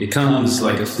Becomes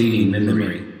like a fleeting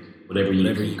memory. Whatever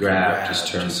you grab just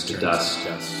turns to dust.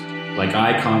 Like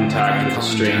eye contact with a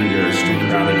stranger in a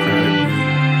crowded room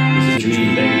is a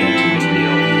dream begging to be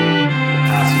real. The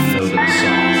passing note of a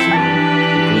song,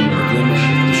 the glimmer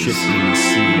of the shifting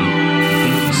sea. I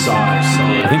think you saw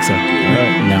it. I think so. All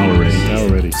right, now we're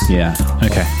ready. Yeah.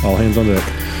 Okay. All hands on deck.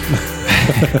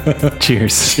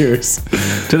 Cheers. Cheers.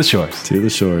 To the shores. To the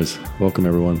shores. Welcome,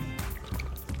 everyone.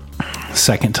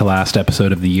 Second to last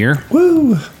episode of the year.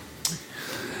 Woo!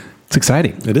 It's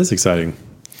exciting. It is exciting.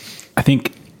 I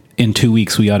think in 2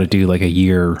 weeks we ought to do like a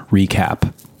year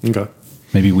recap. Okay.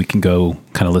 Maybe we can go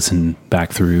kind of listen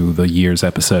back through the year's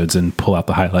episodes and pull out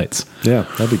the highlights. Yeah,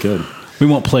 that'd be good. We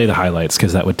won't play the highlights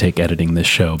because that would take editing this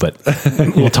show, but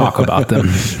we'll talk about them.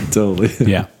 Totally.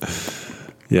 Yeah.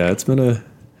 Yeah, it's been I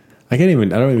don't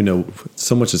even know.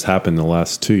 So much has happened in the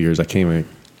last 2 years. I can't even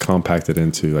compact it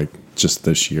into like just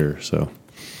this year. So,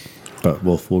 but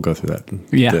we'll go through that.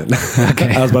 Yeah.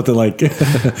 Okay. I was about to like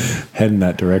head in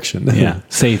that direction. Yeah.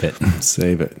 Save it.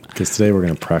 Save it. Because today we're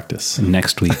going to practice.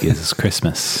 Next week is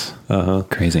Christmas.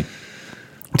 Crazy.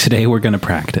 Today we're going to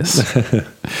practice. We're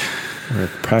gonna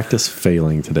practice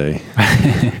failing today.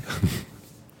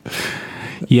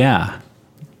 Yeah.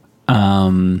 How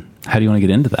do you want to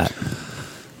get into that?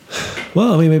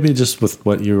 Well, I mean, maybe just with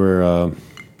what you were, I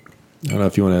don't know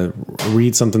if you want to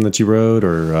read something that you wrote,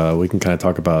 or we can kind of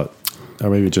talk about, or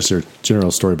maybe just your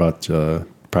general story about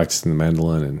practicing the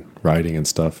mandolin and writing and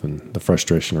stuff and the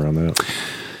frustration around that.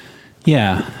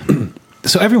 Yeah.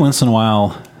 So every once in a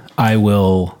while, I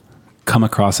will come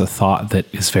across a thought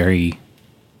that is it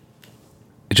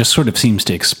just sort of seems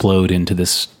to explode into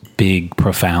this big,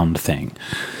 profound thing.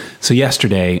 So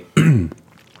yesterday,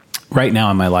 right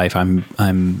now in my life,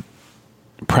 I'm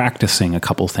practicing a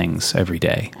couple things every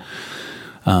day.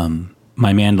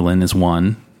 My mandolin is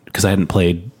one, because I hadn't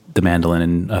played the mandolin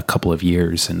in a couple of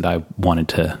years, and I wanted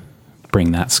to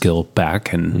bring that skill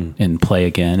back and play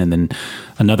again. And then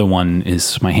another one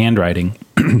is my handwriting,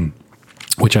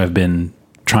 which I've been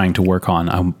trying to work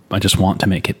on. I just want to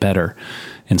make it better.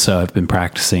 And so I've been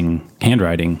practicing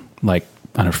handwriting, like,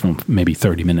 I don't know, maybe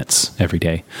 30 minutes every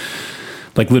day.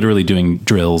 Like literally doing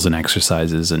drills and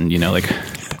exercises and, like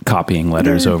copying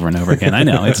letters over and over again. I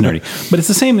know it's nerdy, but it's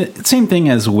the same thing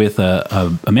as with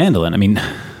a mandolin. I mean,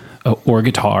 or a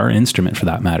guitar, an instrument for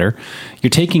that matter. You're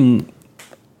taking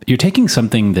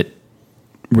something that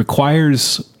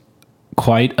requires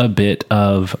quite a bit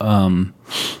of,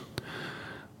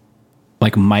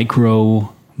 like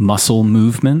micro muscle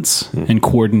movements and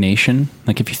coordination.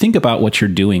 Like if you think about what you're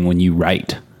doing when you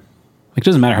write, like it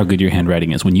doesn't matter how good your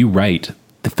handwriting is. When you write,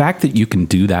 the fact that you can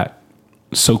do that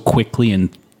so quickly and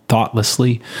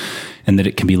thoughtlessly and that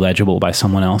it can be legible by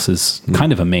someone else is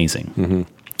kind of amazing. Mm-hmm.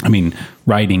 I mean,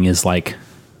 writing is like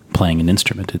playing an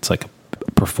instrument. It's like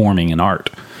performing an art.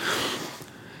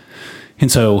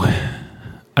 And so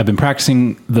I've been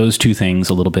practicing those two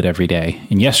things a little bit every day.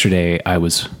 And yesterday I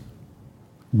was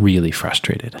really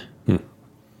frustrated.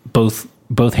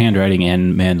 Both handwriting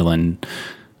and mandolin,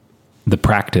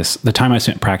 the time I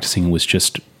spent practicing was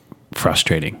just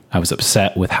frustrating. I was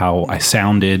upset with how I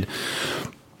sounded,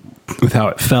 with how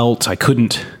it felt. I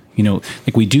couldn't,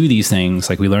 like we do these things,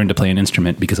 like we learn to play an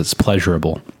instrument because it's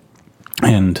pleasurable.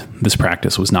 And this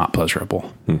practice was not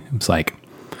pleasurable. It was like,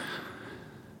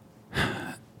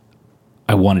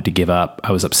 I wanted to give up.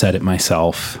 I was upset at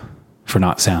myself for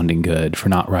not sounding good, for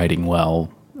not writing well.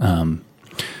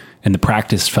 And the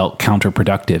practice felt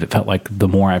counterproductive. It felt like the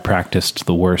more I practiced,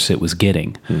 the worse it was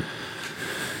getting.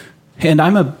 And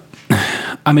I'm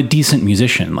a decent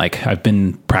musician. Like I've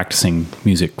been practicing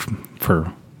music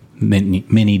for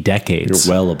many decades.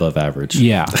 You're well above average.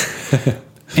 Yeah.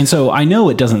 And so I know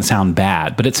it doesn't sound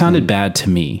bad, but it sounded bad to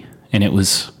me. And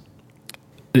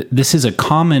this is a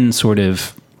common sort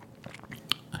of,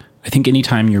 I think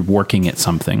anytime you're working at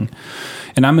something,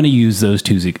 and I'm going to use those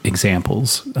two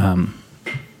examples,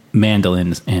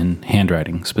 mandolin and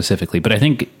handwriting specifically, but I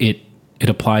think it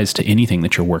applies to anything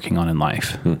that you're working on in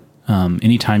life.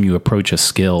 Anytime you approach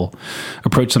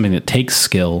something that takes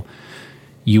skill,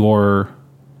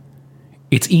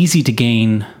 it's easy to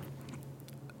gain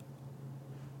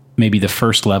maybe the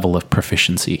first level of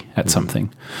proficiency at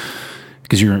something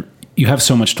because you have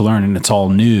so much to learn and it's all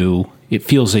new. It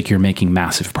feels like you're making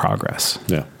massive progress.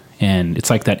 Yeah. And it's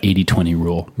like that 80-20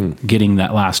 rule. Getting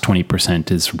that last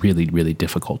 20% is really, really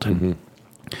difficult. And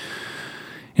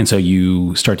so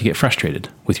you start to get frustrated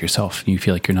with yourself. You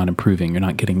feel like you're not improving. You're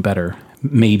not getting better.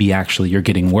 Maybe actually you're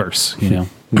getting worse,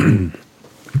 And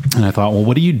I thought, well,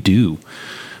 what do you do?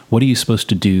 What are you supposed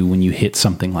to do when you hit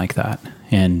something like that?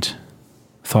 And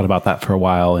thought about that for a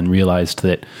while and realized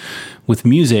that with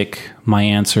music, my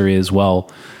answer is, well,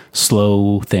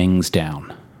 slow things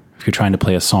down. If you're trying to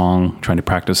play a song, trying to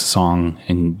practice a song,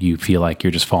 and you feel like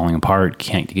you're just falling apart,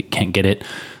 can't get it,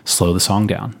 slow the song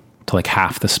down to like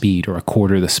half the speed or a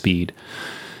quarter the speed.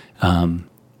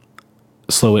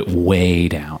 Slow it way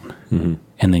down,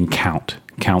 and then count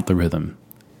the rhythm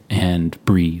and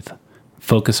breathe.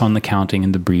 Focus on the counting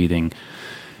and the breathing.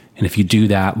 And if you do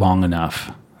that long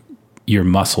enough, your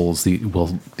muscles,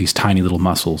 these tiny little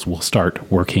muscles will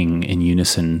start working in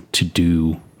unison to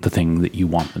do the thing that you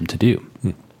want them to do.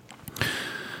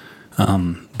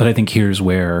 But I think here's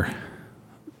where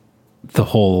the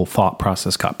whole thought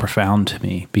process got profound to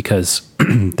me, because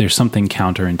there's something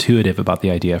counterintuitive about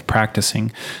the idea of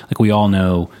practicing. Like, we all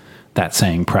know that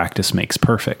saying, practice makes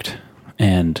perfect.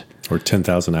 Or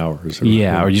 10,000 hours. Or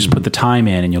you just put the time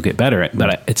in and you'll get better at it.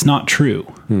 But it's not true.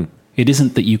 It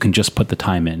isn't that you can just put the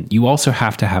time in. You also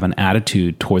have to have an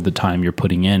attitude toward the time you're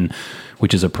putting in,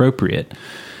 which is appropriate.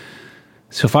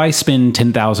 So if I spend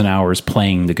 10,000 hours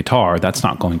playing the guitar, that's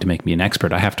not going to make me an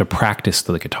expert. I have to practice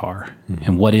the guitar.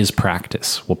 And what is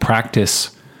practice? Well,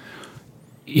 practice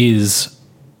is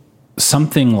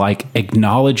something like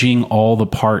acknowledging all the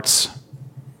parts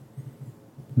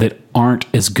that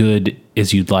aren't as good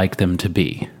as you'd like them to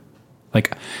be.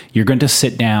 Like, you're going to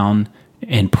sit down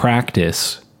and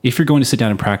practice. If you're going to sit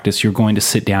down and practice, you're going to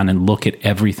sit down and look at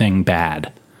everything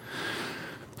bad.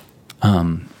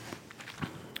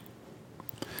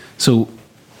 So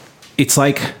it's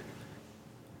like,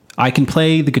 I can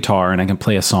play the guitar and I can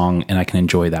play a song and I can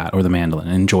enjoy that, or the mandolin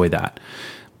and enjoy that.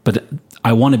 But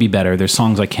I want to be better. There's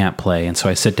songs I can't play. And so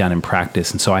I sit down and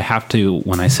practice. And so I have to,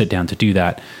 when I sit down to do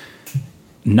that,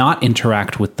 not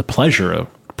interact with the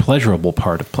pleasurable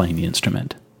part of playing the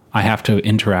instrument. I have to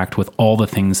interact with all the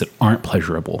things that aren't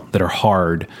pleasurable, that are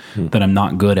hard, that I'm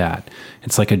not good at.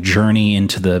 It's like a journey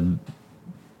into the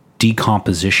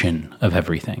decomposition of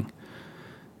everything.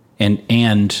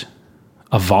 And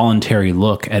a voluntary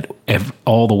look at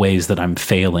all the ways that I'm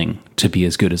failing to be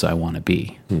as good as I want to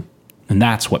be. And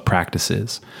that's what practice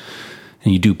is.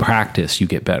 And you do practice, you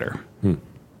get better.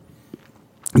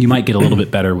 You might get a little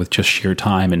bit better with just sheer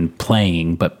time and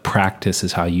playing, but practice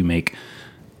is how you make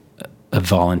a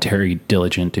voluntary,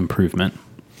 diligent improvement.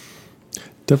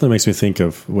 Definitely makes me think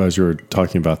of, as you were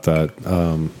talking about that,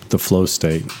 the flow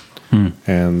state.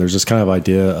 And there's this kind of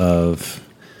idea of,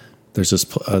 there's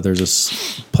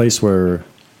this place where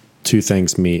two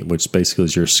things meet, which basically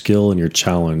is your skill and your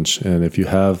challenge. And if you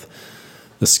have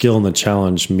the skill and the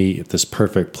challenge meet at this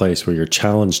perfect place where you're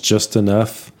challenged just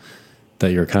enough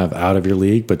that you're kind of out of your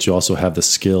league, but you also have the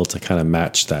skill to kind of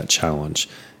match that challenge.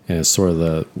 And it's sort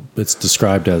of it's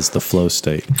described as the flow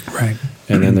state. Right.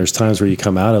 And then there's times where you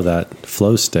come out of that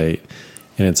flow state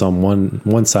and it's on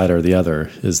one side or the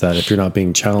other, is that if you're not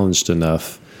being challenged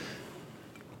enough,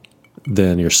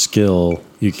 then your skill,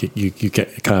 you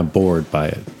get kind of bored by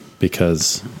it,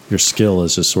 because your skill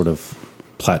is just sort of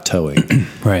plateauing.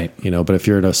 Right. But if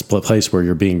you're in a place where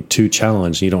you're being too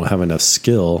challenged and you don't have enough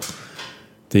skill,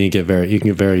 then you can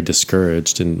get very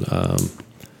discouraged, and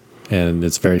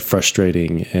it's very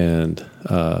frustrating and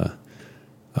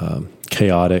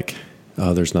chaotic.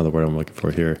 There's another word I'm looking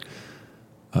for here.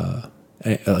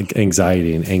 Like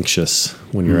anxiety and anxious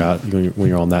when you're out, when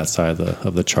you're on that side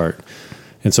of the chart.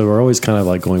 And so we're always kind of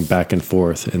like going back and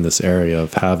forth in this area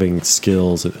of having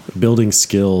skills, building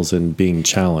skills, and being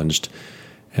challenged.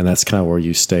 And that's kind of where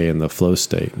you stay in the flow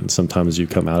state. And sometimes you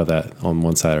come out of that on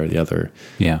one side or the other.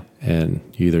 Yeah. And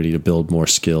you either need to build more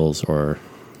skills or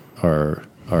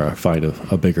find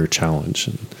a bigger challenge.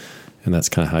 And that's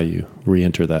kind of how you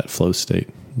re-enter that flow state,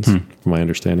 from my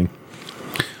understanding.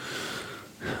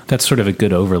 That's sort of a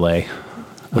good overlay.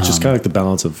 Which is kind of like the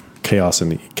balance of chaos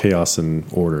and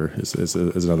order is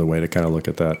another way to kind of look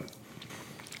at that.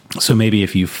 So maybe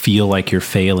if you feel like you're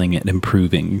failing at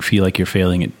improving, you feel like you're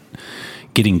failing at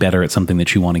getting better at something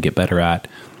that you want to get better at,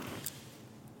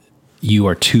 you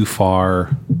are too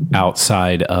far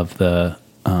outside of the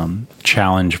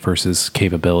challenge versus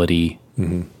capability.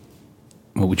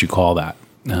 What would you call that?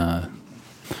 Well,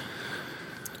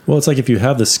 it's like if you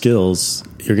have the skills,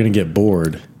 you're going to get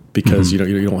bored because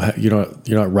you're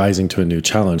not rising to a new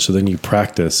challenge. So then you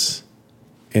practice,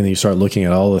 and then you start looking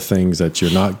at all the things that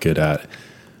you're not good at,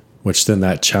 which then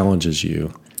that challenges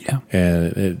you. Yeah.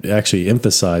 And it actually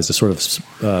emphasizes, it sort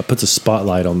of puts a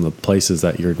spotlight on the places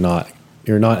that you're not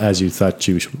as you thought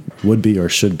you would be or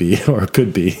should be or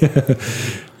could be.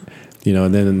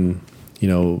 And then,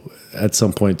 at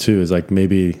some point too, is like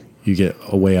maybe you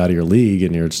get way out of your league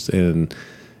and you're just and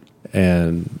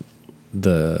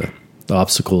the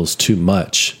obstacle is too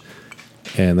much.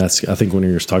 And that's, I think when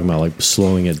you're just talking about like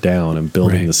slowing it down and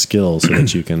building Right. the skill so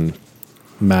that you can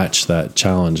match that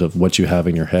challenge of what you have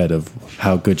in your head of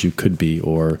how good you could be,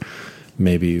 or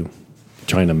maybe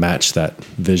trying to match that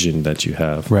vision that you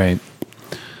have. Right.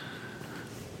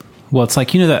 Well, it's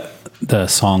like, that the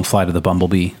song Flight of the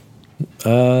Bumblebee,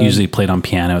 usually played on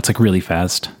piano. It's like really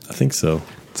fast. I think so.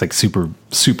 It's like super,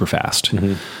 super fast.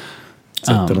 It's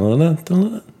like, da-da-da-da,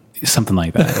 da-da-da. Something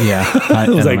like that. Yeah. I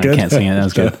good? can't sing it. That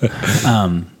was good.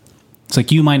 It's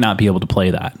like you might not be able to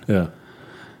play that. Yeah.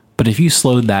 But if you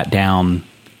slowed that down,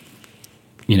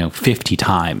 50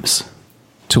 times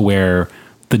to where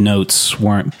the notes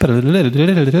weren't, but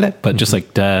just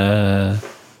like da,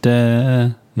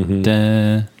 da,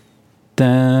 da,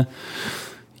 da,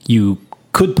 you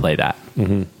could play that.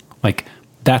 Like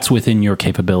that's within your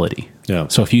capability. Yeah.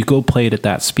 So if you go play it at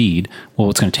that speed, well,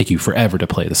 it's going to take you forever to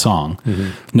play the song.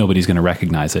 Nobody's going to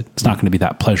recognize it. It's not going to be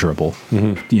that pleasurable,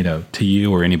 to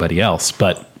you or anybody else.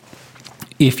 But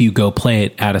if you go play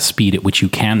it at a speed at which you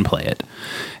can play it,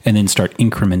 and then start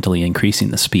incrementally increasing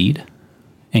the speed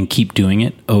and keep doing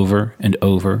it over and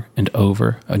over and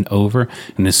over and over,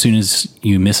 and as soon as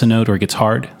you miss a note or it gets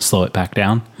hard, slow it back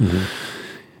down.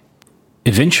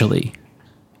 Eventually,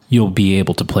 you'll be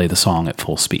able to play the song at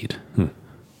full speed.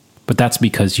 But that's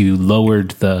because you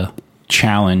lowered the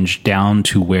challenge down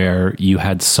to where you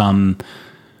had some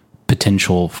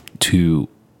potential to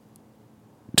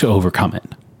overcome it.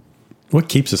 What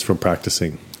keeps us from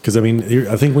practicing? Because I mean,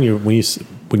 I think when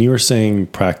you were saying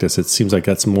practice, it seems like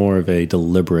that's more of a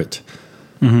deliberate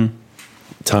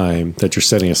time that you're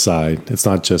setting aside. It's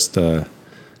not just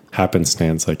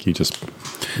happenstance. Like you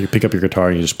pick up your guitar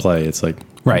and you just play. It's like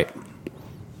Right.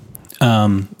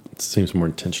 it seems more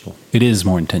intentional. It is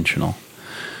more intentional.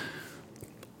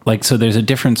 Like, so there's a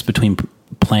difference between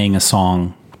playing a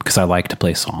song, because I like to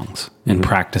play songs, and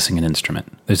practicing an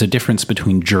instrument. There's a difference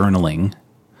between journaling,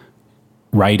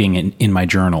 writing in my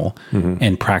journal,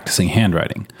 and practicing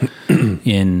handwriting.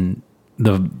 In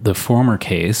the former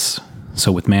case,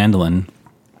 so with mandolin,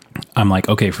 I'm like,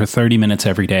 okay, for 30 minutes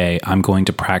every day, I'm going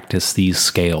to practice these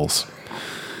scales,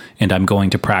 and I'm going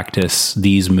to practice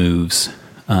these moves,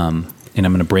 and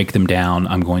I'm going to break them down.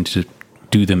 I'm going to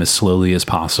do them as slowly as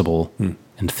possible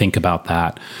and think about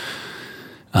that.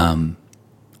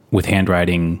 With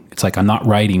handwriting, it's like I'm not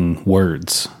writing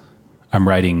words. I'm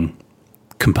writing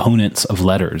components of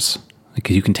letters.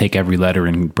 Because you can take every letter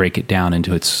and break it down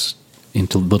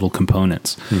into little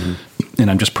components.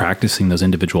 And I'm just practicing those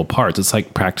individual parts. It's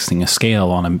like practicing a scale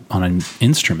on an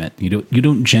instrument. You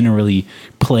don't generally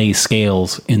play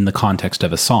scales in the context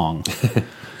of a song.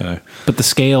 But the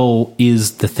scale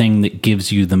is the thing that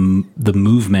gives you the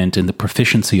movement and the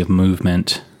proficiency of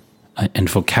movement and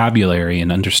vocabulary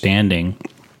and understanding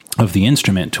of the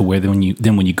instrument, to where when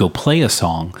you go play a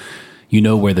song, you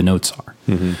know where the notes are.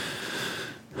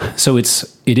 So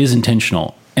it is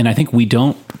intentional, and I think we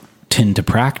don't tend to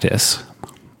practice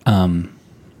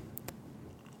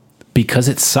because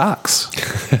it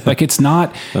sucks. Like it's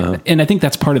not, and I think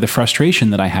that's part of the frustration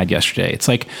that I had yesterday. It's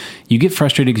like you get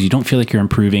frustrated because you don't feel like you're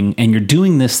improving, and you're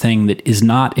doing this thing that is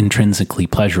not intrinsically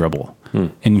pleasurable.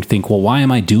 And you think, well, why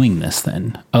am I doing this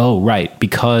then? Oh, right,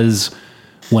 because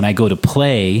when I go to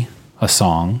play a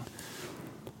song,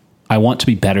 I want to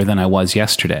be better than I was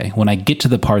yesterday. When I get to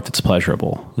the part that's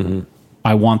pleasurable,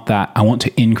 I want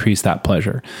to increase that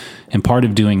pleasure. And part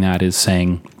of doing that is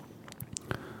saying,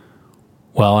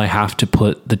 well, I have to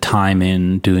put the time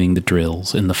in doing the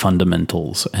drills and the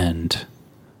fundamentals and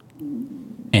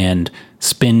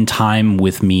spend time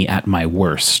with me at my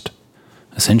worst,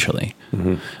 essentially.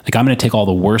 Like I'm going to take all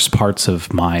the worst parts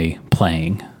of my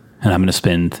playing and I'm going to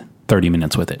spend 30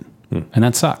 minutes with it. And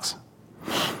that sucks.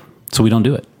 So we don't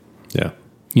do it. Yeah.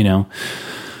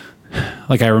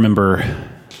 Like I remember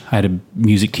I had a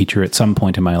music teacher at some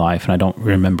point in my life, and I don't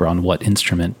remember on what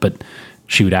instrument, but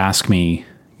she would ask me,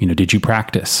 did you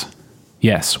practice?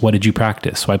 Yes. What did you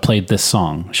practice? So I played this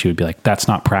song. She would be like, that's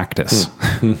not practice.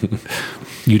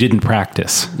 You didn't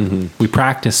practice. We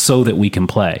practice so that we can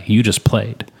play. You just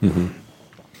played.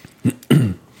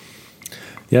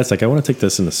 Yeah, it's like I want to take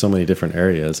this into so many different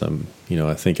areas.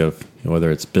 I think of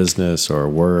whether it's business or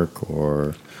work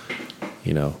or,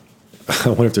 I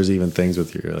wonder if there's even things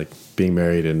with your like being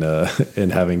married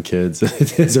and having kids.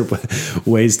 Is there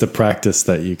ways to practice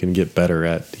that you can get better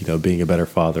at, being a better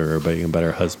father or being a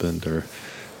better husband or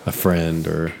a friend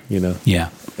or, Yeah.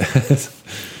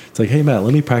 It's like, hey, Matt,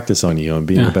 let me practice on you on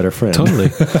being a better friend. Totally.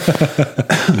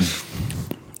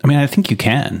 I mean, I think you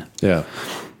can. Yeah.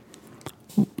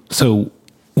 So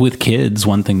with kids,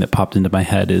 one thing that popped into my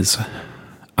head is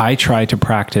I try to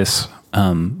practice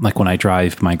like when I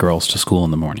drive my girls to school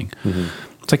in the morning,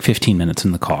 it's like 15 minutes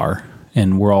in the car,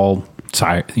 and we're all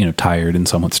tired and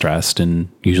somewhat stressed, and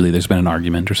usually there's been an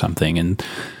argument or something, and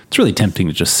it's really tempting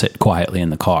to just sit quietly in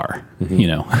the car,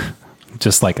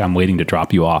 just like I'm waiting to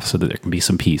drop you off so that there can be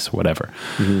some peace or whatever.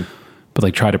 But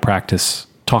like try to practice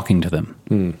talking to them.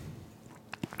 And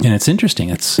it's interesting.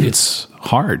 It's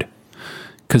hard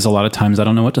because a lot of times I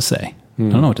don't know what to say. I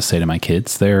don't know what to say to my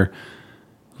kids. They're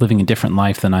living a different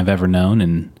life than I've ever known.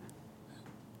 And,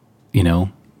 they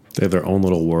have their own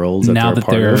little worlds. Now that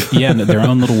they're, their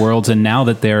own little worlds. And now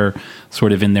that they're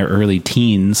sort of in their early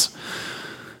teens,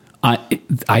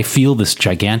 I feel this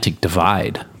gigantic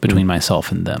divide between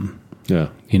myself and them. Yeah.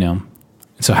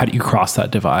 So how do you cross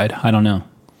that divide? I don't know.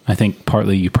 I think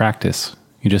partly you practice.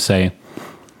 You just say,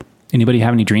 anybody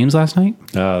have any dreams last night?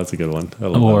 Oh, that's a good one. I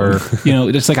love or, that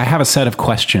one. it's like I have a set of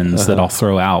questions that I'll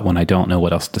throw out when I don't know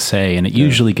what else to say. And it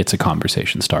usually gets a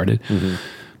conversation started.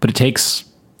 But it takes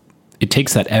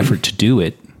that effort to do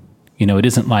it. It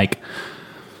isn't like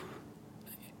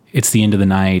it's the end of the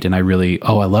night and I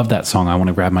love that song. I want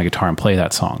to grab my guitar and play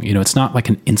that song. It's not like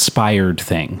an inspired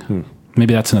thing.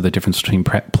 Maybe that's another difference between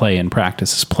play and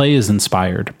practice. Play is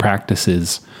inspired. Practice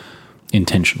is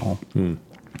intentional.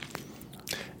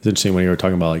 It's interesting when you were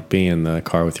talking about like being in the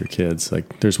car with your kids.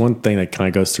 Like there's one thing that kind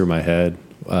of goes through my head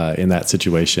in that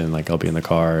situation. Like I'll be in the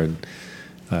car and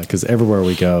because everywhere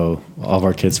we go, all of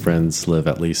our kids' friends live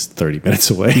at least 30 minutes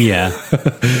away. Yeah.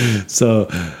 So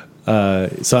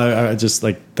I just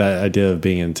like that idea of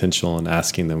being intentional and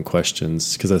asking them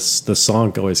questions because the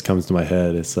song always comes to my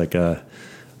head. It's like oh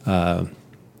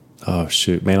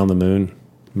shoot, Man on the Moon.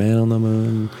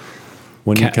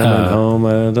 When you coming home,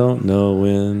 I don't know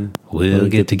when. We'll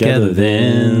get together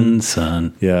then,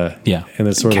 son. Yeah. Yeah. And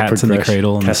it's sort Cats of in the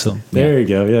Cradle. There you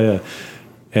go. Yeah.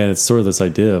 And it's sort of this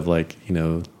idea of like,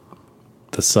 the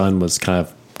son was kind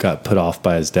of got put off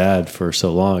by his dad for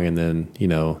so long. And then,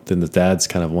 then the dad's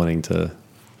kind of wanting to,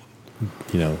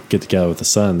 get together with the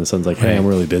son. The son's like, hey, I'm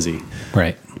really busy.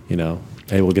 Right.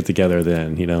 Hey, we'll get together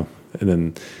then, and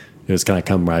then it was kind of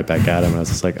come right back at him. And I was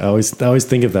just like, I always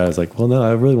think of that as like, well, no,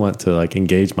 I really want to like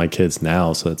engage my kids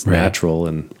now. So it's natural.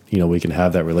 And, we can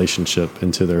have that relationship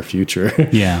into their future.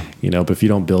 Yeah. But if you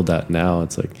don't build that now,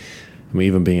 it's like,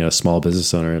 even being a small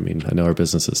business owner, I know our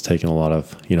business has taken a lot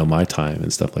of, my time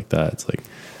and stuff like that. It's like,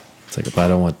 but I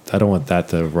don't want that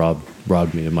to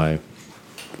rob me of my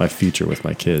future with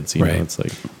my kids. It's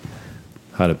like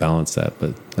how to balance that.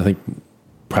 But I think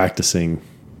practicing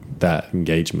that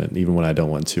engagement, even when I don't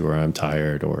want to, or I'm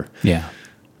tired or, I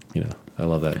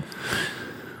love that.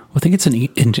 Well, I think it's an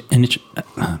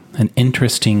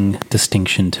interesting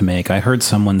distinction to make. I heard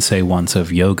someone say once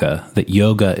of yoga that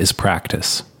yoga is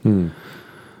practice.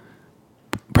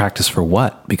 Practice for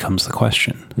what becomes the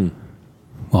question.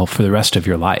 Well, for the rest of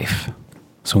your life.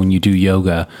 So when you do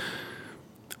yoga,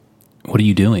 what are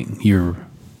you doing? You're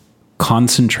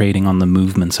concentrating on the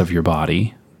movements of your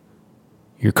body.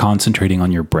 You're concentrating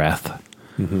on your breath.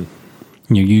 You're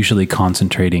usually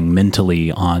concentrating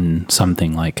mentally on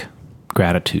something like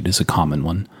gratitude is a common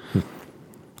one.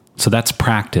 So that's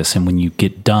practice. And when you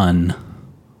get done,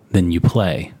 then you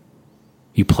play.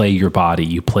 You play your body,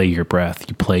 you play your breath,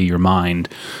 you play your mind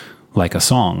like a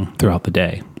song throughout the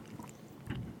day.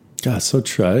 God, it's so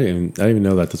true. I didn't even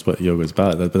know that's what yoga is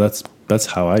about. But that's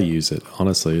how I use it.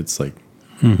 Honestly, it's like,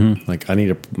 like I need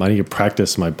to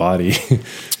practice my body,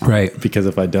 right? Because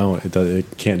if I don't,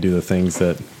 it can't do the things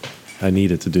that I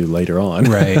need it to do later on,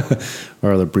 right?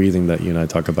 Or the breathing that you and I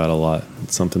talk about a lot.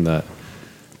 It's something that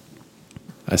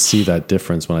I see that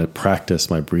difference when I practice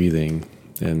my breathing,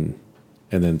 and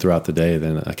then throughout the day,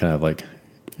 then I kind of like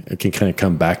I can kind of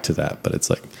come back to that. But it's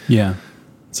like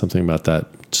something about that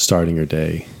starting your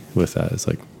day with that is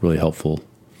like really helpful.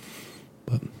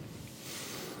 But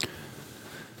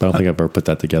I don't think I've ever put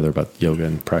that together about yoga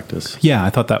and practice. Yeah, I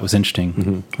thought that was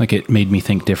interesting. Like it made me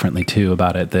think differently too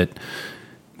about it, that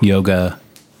the yoga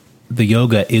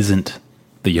isn't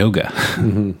the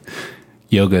yoga.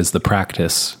 Yoga is the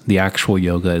practice. The actual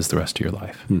yoga is the rest of your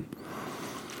life.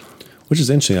 Which is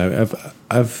interesting.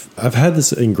 I've had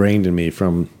this ingrained in me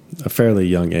from a fairly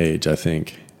young age, I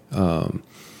think. And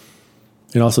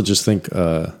also just think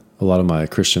a lot of my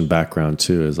Christian background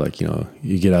too is like, you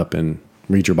get up and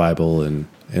read your Bible and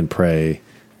pray,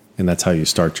 and that's how you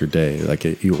start your day. Like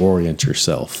you orient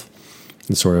yourself,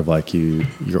 and sort of like you're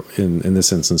in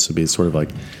this instance would be sort of like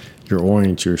you're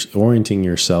orienting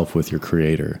yourself with your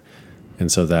Creator,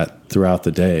 and so that throughout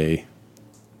the day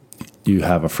you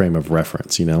have a frame of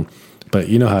reference, But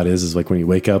you know how it is like when you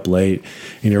wake up late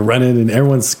and you're running and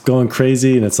everyone's going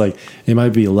crazy, and it's like it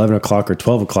might be 11 o'clock or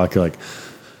 12 o'clock. You're like,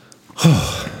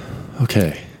 oh,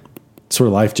 okay, sort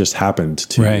of life just happened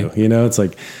to Right. you. You know, it's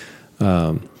like,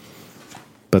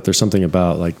 but there's something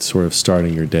about like sort of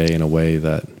starting your day in a way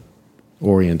that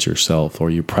orients yourself, or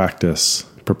you practice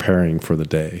preparing for the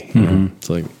day. You know? It's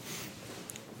like,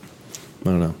 I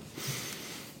don't know.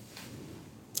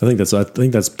 I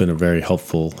think that's been a very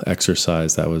helpful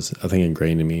exercise that was, I think,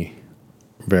 ingrained in me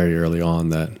very early on,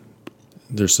 that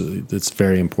it's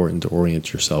very important to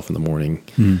orient yourself in the morning,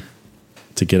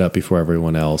 to get up before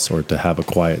everyone else, or to have a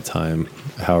quiet time,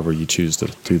 however you choose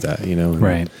to do that, you know,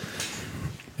 Right.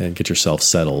 and get yourself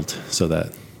settled so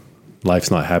that life's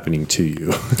not happening to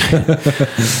you.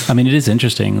 I mean, it is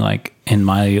interesting. Like in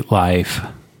my life,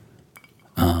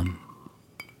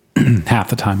 half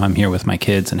the time I'm here with my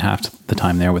kids and half the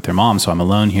time they're with their mom. So I'm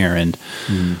alone here. And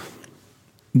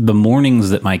the mornings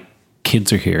that my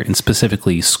kids are here, and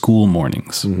specifically school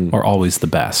mornings, are always the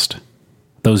best.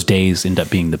 Those days end up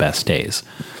being the best days.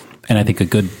 And I think a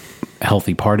good,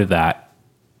 healthy part of that,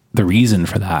 the reason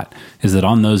for that, is that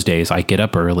on those days I get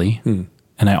up early and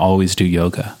I always do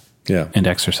yoga and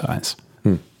exercise,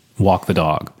 walk the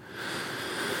dog.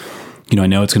 You know, I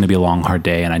know it's going to be a long, hard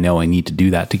day, and I know I need to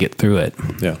do that to get through it.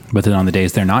 Yeah. But then on the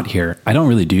days they're not here, I don't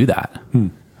really do that.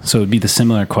 So it'd be the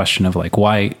similar question of like,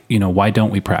 why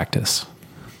don't we practice?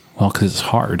 Well, because it's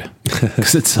hard,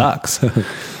 because it sucks.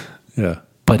 Yeah.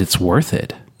 But it's worth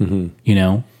it, you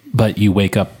know. But you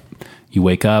wake up,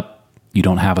 you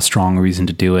don't have a strong reason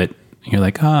to do it. You're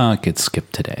like, I could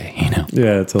skip today, you know.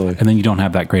 Yeah, totally. And then you don't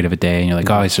have that great of a day, and you're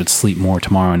like, I should sleep more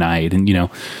tomorrow night, and you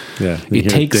know. Yeah, it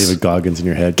takes David Goggins in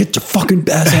your head. Get your fucking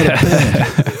ass out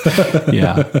of bed.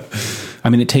 Yeah.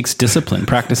 I mean, it takes discipline.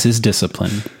 Practice is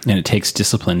discipline, and it takes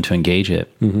discipline to engage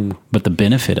it. But the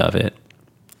benefit of it,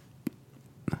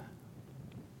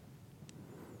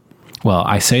 well,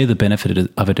 I say the benefit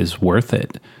of it is worth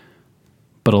it,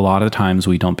 but a lot of times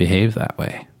we don't behave that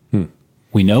way.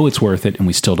 We know it's worth it, and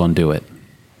we still don't do it.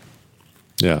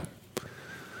 Yeah.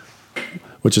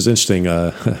 Which is interesting.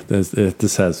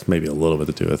 This has maybe a little bit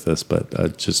to do with this, but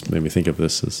it just made me think of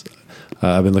this as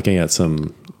I've been looking at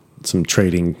some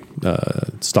trading,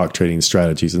 stock trading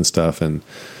strategies and stuff, and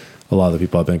a lot of the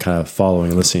people I've been kind of following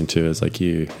and listening to is like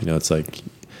you know, it's like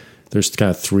there's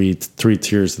kind of three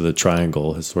tiers of the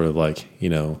triangle. It's sort of like, you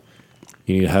know,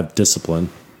 you need to have discipline,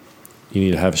 you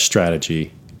need to have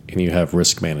strategy, and you have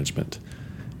risk management.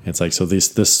 It's like, so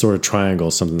this sort of triangle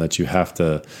is something that you have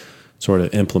to sort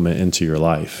of implement into your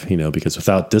life, you know, because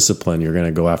without discipline, you're going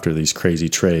to go after these crazy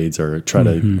trades or try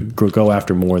to go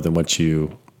after more than what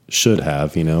you should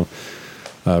have, you know.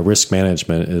 Risk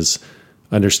management is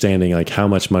understanding like how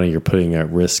much money you're putting at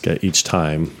risk at each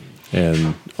time,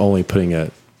 and only putting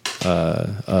it,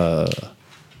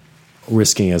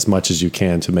 risking as much as you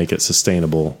can to make it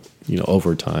sustainable, you know,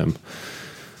 over time.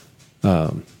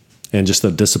 And just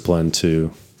the discipline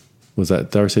to,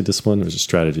 did I say discipline or was it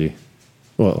strategy?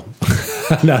 Well,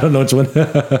 I don't know which one.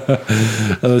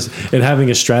 And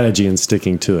having a strategy and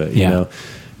sticking to it, you know?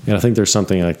 And I think there's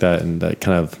something like that. And that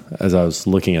kind of, as I was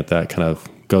looking at that, kind of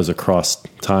goes across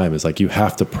time, is like, you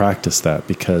have to practice that,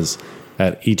 because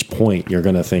at each point you're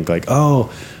going to think like,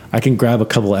 oh, I can grab a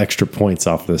couple of extra points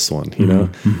off this one, you know?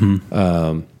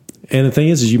 And the thing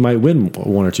is you might win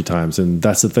one or two times. And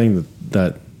that's the thing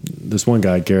that this one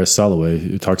guy, Gareth Soloway,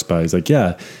 who talks about, he's like,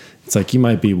 yeah, it's like you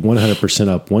might be 100%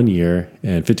 up one year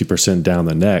and 50% down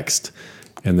the next,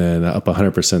 and then up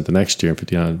 100% the next year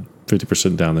and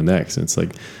 50% down the next. And it's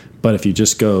like, but if you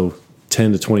just go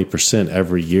 10 to 20%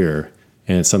 every year,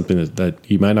 and it's something that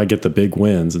you might not get the big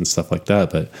wins and stuff like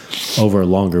that, but over a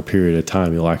longer period of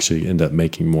time, you'll actually end up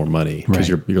making more money, because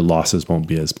your losses won't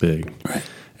be as big,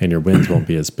 and your wins won't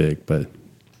be as big, but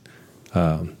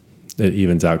it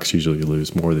evens out, because usually you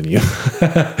lose more than you.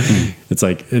 It's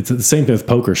like, it's the same thing with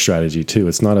poker strategy too.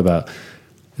 It's not about,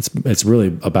 it's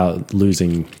really about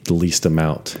losing the least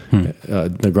amount.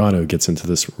 Negreanu gets into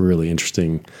this really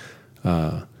interesting,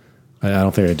 I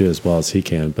don't think I do as well as he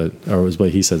can, but, or as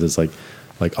what he says, it's like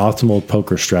optimal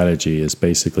poker strategy is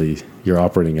basically you're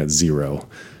operating at zero.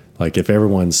 Like if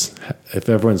everyone's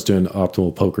doing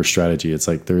optimal poker strategy, it's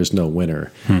like there is no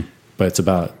winner, but it's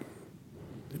about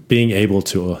being able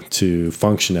to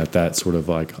function at that sort of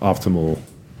like optimal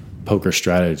poker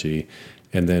strategy,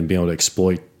 and then being able to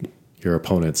exploit your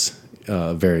opponent's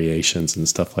variations and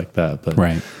stuff like that. But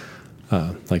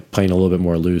like playing a little bit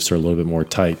more loose or a little bit more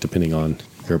tight, depending on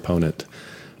your opponent.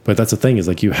 But that's the thing, is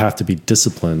like you have to be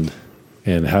disciplined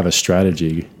and have a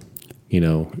strategy, you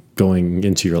know, going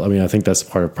into your, I mean, I think that's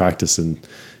part of practice, and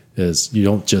is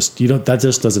that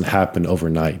just doesn't happen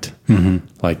overnight.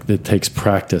 Like it takes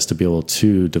practice to be able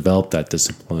to develop that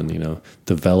discipline, you know,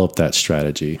 develop that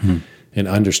strategy. and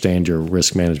understand your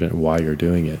risk management and why you're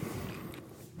doing it.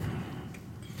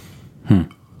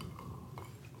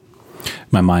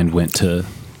 My mind went to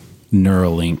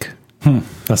Neuralink.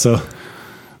 So,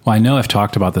 Well, I know I've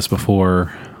talked about this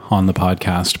before on the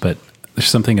podcast, but there's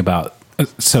something about...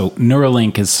 So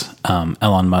Neuralink is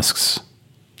Elon Musk's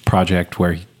project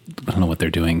where I don't know what they're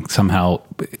doing, somehow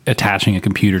attaching a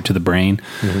computer to the brain.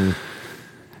 Mm-hmm.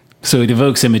 So it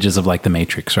evokes images of like the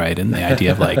Matrix, right? And the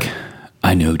idea of like,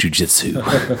 I know jujitsu.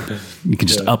 You can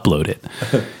just upload it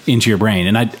into your brain.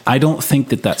 And I don't think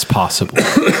that that's possible.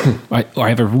 I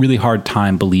have a really hard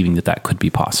time believing that that could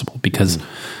be possible because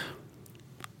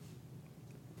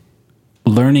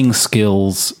learning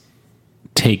skills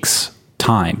takes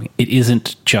time. It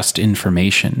isn't just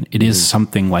information. It is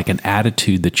something like an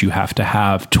attitude that you have to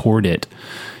have toward it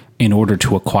in order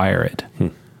to acquire it.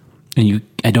 And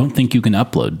I don't think you can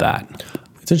upload that.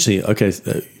 It's interesting. Okay.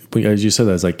 As you said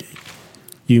that, it's like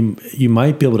you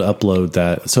might be able to upload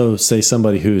that. So say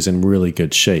somebody who's in really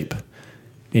good shape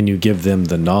and you give them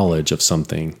the knowledge of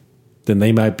something, then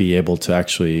they might be able to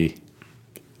actually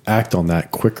act on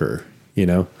that quicker,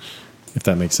 if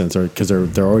that makes sense, or because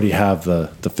they already have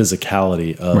the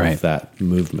physicality of that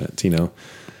movement,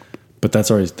 But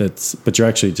but you're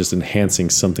actually just enhancing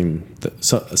something that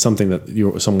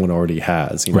someone already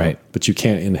has, Right? But you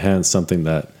can't enhance something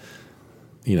that,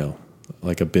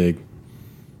 like a big,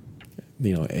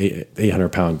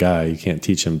 800-pound guy. You can't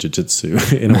teach him jiu-jitsu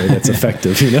in a way that's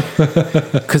effective,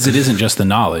 Because it isn't just the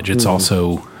knowledge; it's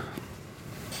also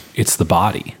it's the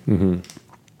body. Mm-hmm.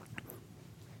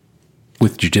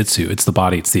 With jiu-jitsu, it's the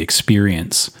body, it's the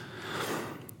experience.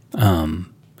 And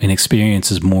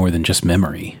experience is more than just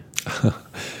memory.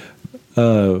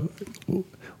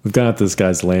 We've gone out to this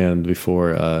guy's land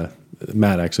before.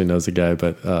 Matt actually knows the guy,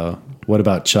 but What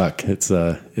About Chuck? It's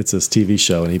this TV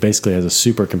show, and he basically has a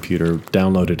supercomputer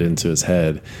downloaded into his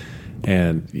head,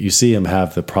 and you see him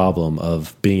have the problem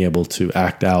of being able to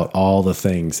act out all the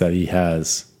things that he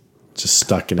has just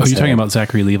stuck in his head. Oh, you're talking about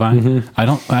Zachary Levi? Mm-hmm.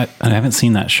 I haven't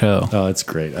seen that show. Oh, it's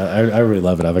great. I really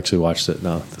love it. I've actually watched it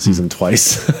now, the season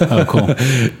twice. Oh, cool.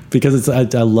 Because I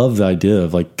love the idea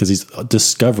of because he's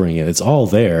discovering it. It's all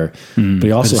there, but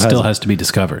he also still has to be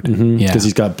discovered. Mm-hmm, yeah. Because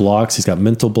he's got blocks. He's got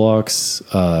mental blocks.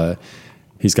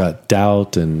 He's got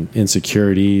doubt and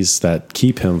insecurities that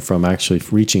keep him from actually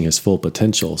reaching his full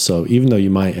potential. So even though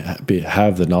you might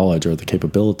have the knowledge or the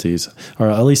capabilities, or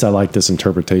at least I like this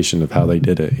interpretation of how they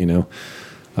did it,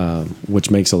 which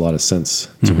makes a lot of sense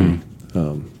to me.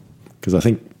 Because I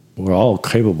think we're all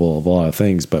capable of a lot of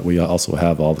things, but we also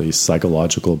have all these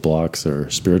psychological blocks or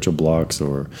spiritual blocks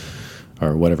or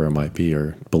whatever it might be,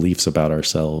 or beliefs about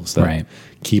ourselves that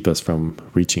keep us from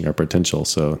reaching our potential.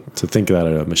 So to think that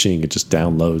a machine could just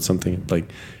download something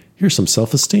like, here's some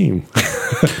self-esteem.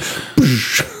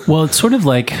 Well, it's sort of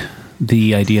like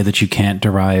the idea that you can't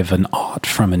derive an ought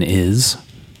from an is.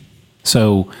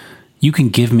 So you can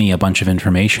give me a bunch of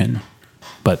information,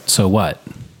 but so what?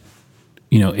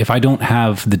 If I don't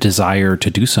have the desire to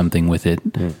do something with it,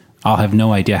 I'll have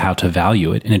no idea how to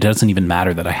value it. And it doesn't even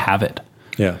matter that I have it.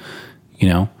 Yeah.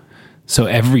 So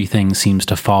everything seems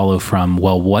to follow from,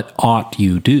 well, what ought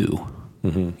you do?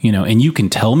 Mm-hmm. And you can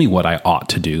tell me what I ought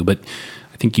to do, but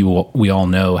I think we all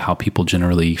know how people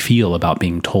generally feel about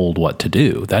being told what to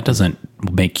do. That doesn't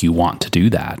make you want to do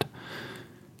that.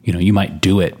 You might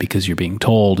do it because you're being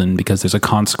told and because there's a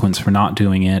consequence for not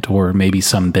doing it, or maybe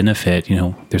some benefit,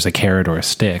 there's a carrot or a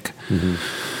stick.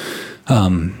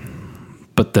 Mm-hmm.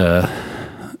 But the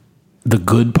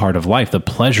good part of life, the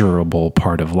pleasurable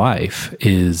part of life,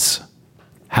 is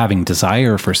having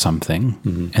desire for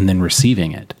something and then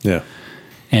receiving it. Yeah.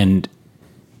 And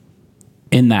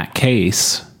in that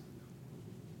case,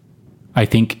 I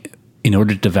think in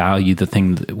order to value the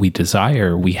thing that we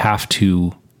desire, we have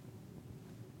to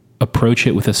approach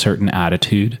it with a certain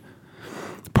attitude,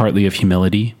 partly of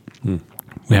humility.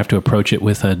 We have to approach it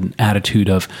with an attitude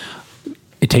of,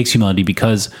 it takes humility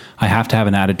because I have to have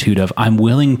an attitude of, I'm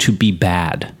willing to be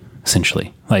bad,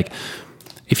 essentially. Like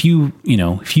if you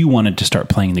wanted to start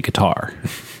playing the guitar,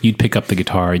 you'd pick up the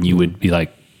guitar and you would be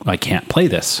like, I can't play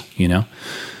this,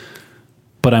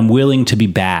 but I'm willing to be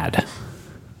bad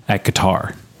at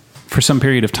guitar for some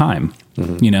period of time,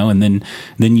 and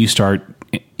then you start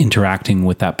interacting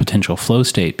with that potential flow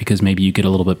state because maybe you get a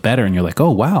little bit better and you're like,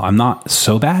 oh wow, I'm not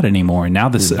so bad anymore. And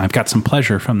now I've got some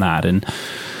pleasure from that. And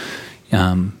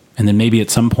then maybe at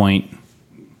some point,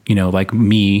 like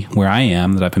me, where I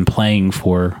am, that I've been playing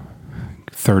for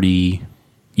 30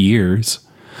 years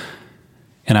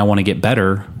and I want to get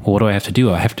better. Well, what do I have to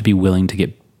do? I have to be willing to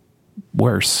get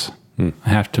worse. I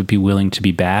have to be willing to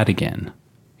be bad again,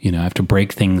 You know, I have to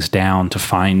break things down to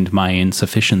find my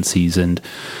insufficiencies and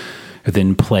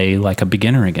then play like a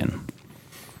beginner again.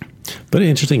 But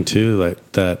interesting too,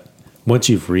 like that once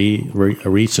you've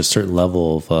reached a certain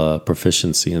level of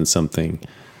proficiency in something,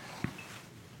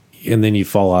 and then you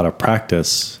fall out of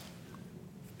practice,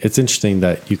 it's interesting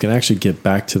that you can actually get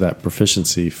back to that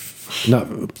proficiency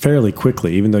not fairly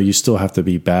quickly, even though you still have to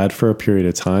be bad for a period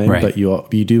of time. Right. But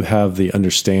you do have the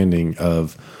understanding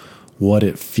of what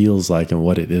it feels like and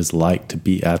what it is like to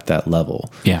be at that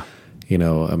level. Yeah. You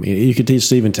know, I mean, you could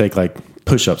just even take like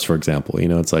push-ups, for example. You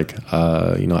know, it's like,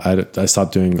 you know, I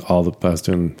stopped doing I was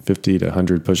doing 50 to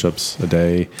 100 push-ups a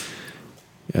day.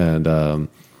 And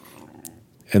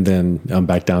then I'm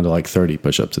back down to like 30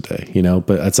 push-ups a day, you know,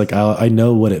 but it's like, I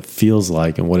know what it feels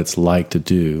like and what it's like to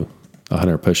do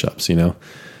 100 push-ups, you know?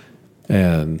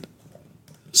 And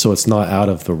so it's not out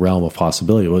of the realm of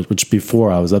possibility, which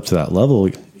before I was up to that level,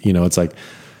 you know, it's like,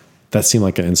 that seemed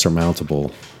like an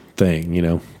insurmountable thing, you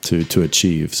know, to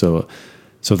achieve. So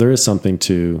there is something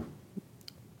to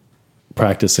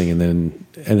practicing and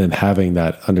then having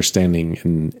that understanding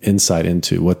and insight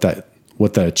into what that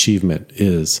achievement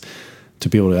is, to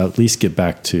be able to at least get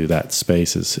back to that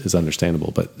space is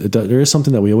understandable. But there is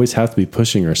something that we always have to be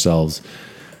pushing ourselves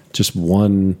just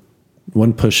one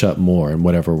push up more in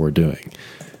whatever we're doing.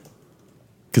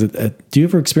 Because do you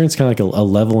ever experience kind of like a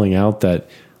leveling out that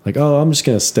like, oh, I'm just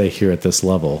going to stay here at this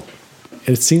level?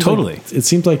 It seems Totally. Like, it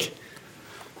seems like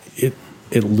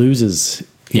it loses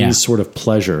any sort of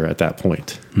pleasure at that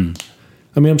point.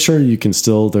 I mean, I'm sure you can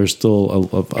there's still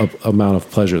a amount of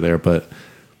pleasure there, but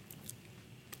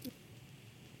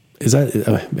is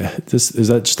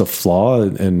that just a flaw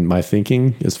in my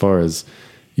thinking, as far as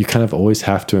you kind of always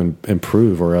have to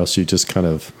improve, or else you just kind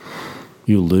of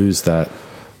you lose that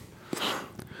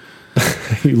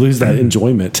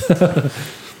enjoyment.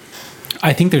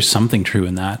 I think there's something true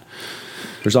in that.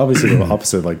 There's obviously the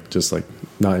opposite, like just like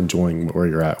not enjoying where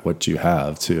you're at, what you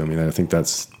have too. I mean, I think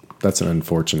that's an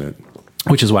unfortunate.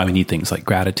 Which is why we need things like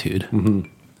gratitude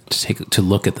to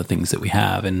look at the things that we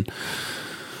have.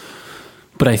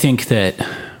 But I think that,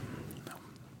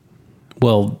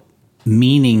 well,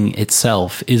 meaning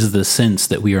itself is the sense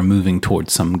that we are moving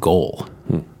towards some goal.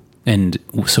 And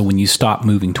so when you stop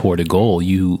moving toward a goal,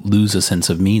 you lose a sense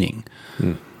of meaning.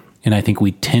 And I think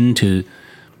we tend to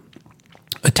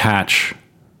attach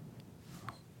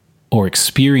or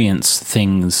experience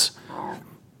things,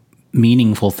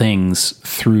 meaningful things,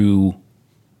 through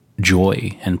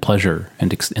joy and pleasure,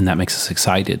 and that makes us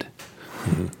excited.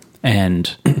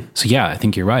 And so, yeah, I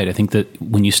think you're right. I think that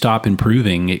when you stop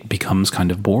improving, it becomes kind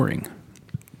of boring.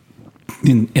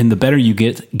 And the better you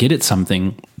get at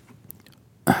something,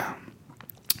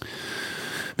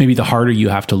 maybe the harder you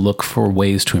have to look for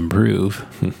ways to improve.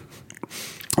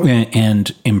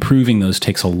 And improving those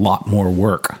takes a lot more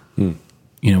work.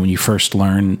 You know, when you first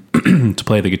learn to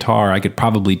play the guitar, I could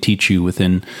probably teach you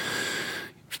within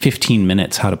 15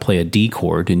 minutes how to play a D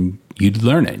chord, and you'd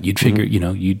learn it. You'd figure, you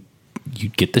know, you'd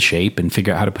get the shape and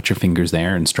figure out how to put your fingers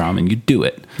there and strum, and you'd do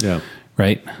it. Yeah.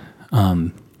 Right?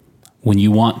 When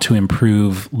you want to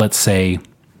improve, let's say,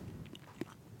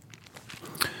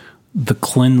 the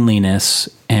cleanliness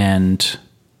and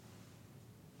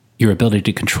your ability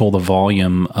to control the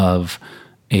volume of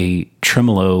a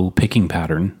tremolo picking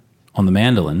pattern on the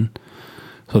mandolin,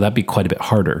 so that'd be quite a bit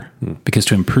harder. Because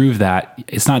to improve that,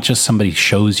 it's not just somebody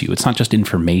shows you, it's not just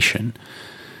information.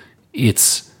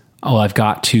 It's, I've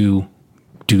got to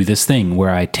do this thing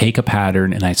where I take a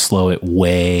pattern and I slow it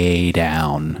way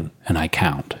down, and I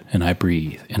count and I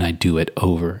breathe and I do it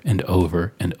over and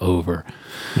over and over,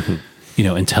 you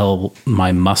know, until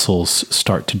my muscles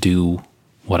start to do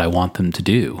what I want them to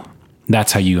do.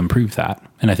 That's how you improve that.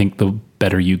 And I think the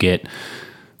better you get,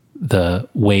 the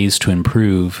ways to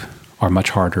improve are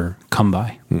much harder come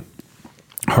by.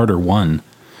 Harder won.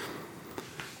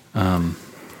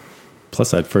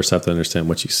 Plus, I'd first have to understand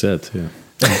what you said too.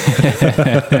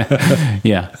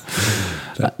 Yeah.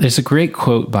 There's a great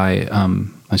quote by, I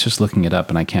was just looking it up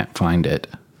and I can't find it.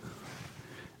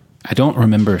 I don't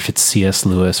remember if it's C.S.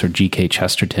 Lewis or G.K.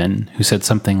 Chesterton, who said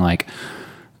something like,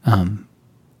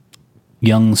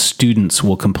 young students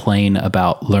will complain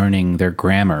about learning their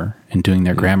grammar and doing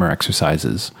their grammar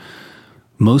exercises,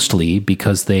 mostly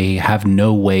because they have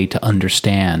no way to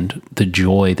understand the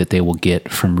joy that they will get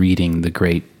from reading the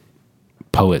great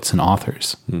poets and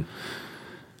authors.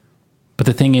 But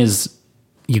the thing is,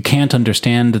 you can't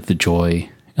understand the joy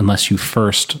unless you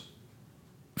first,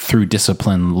 through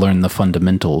discipline, learn the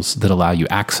fundamentals that allow you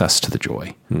access to the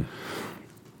joy.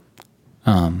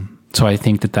 So I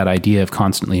think that idea of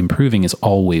constantly improving is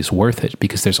always worth it,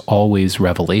 because there's always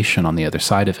revelation on the other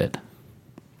side of it.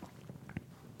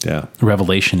 Yeah.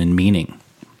 revelation and meaning.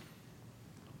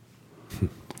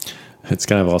 It's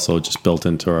kind of also just built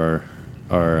into our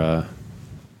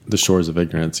the shores of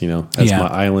ignorance, as Yeah. my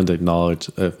island of knowledge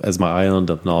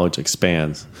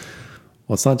expands.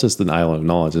 Well, it's not just an island of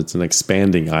knowledge; it's an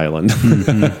expanding island.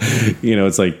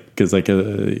 It's like because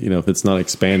if it's not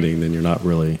expanding, then you're not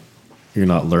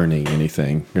learning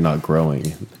anything. You're not growing,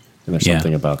 and there's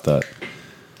something about that.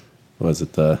 Was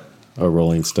it a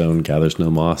rolling stone gathers no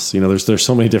moss? There's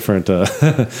so many different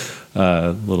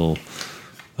little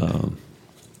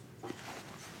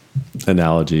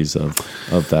analogies of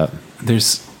that.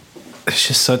 There's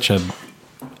just such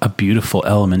a beautiful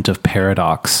element of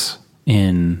paradox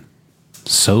in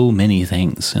so many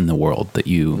things in the world that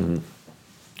you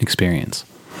experience.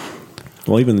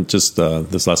 Well, even just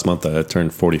this last month, I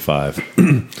turned 45,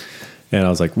 and I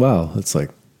was like, wow, it's like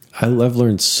I've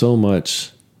learned so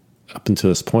much up until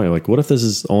this point. Like, what if this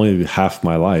is only half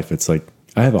my life? It's like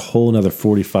I have a whole another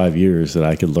 45 years that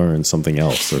I could learn something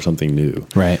else or something new.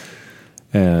 Right.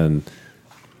 And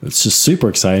it's just super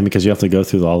exciting because you have to go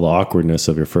through all the awkwardness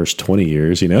of your first 20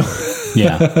 years,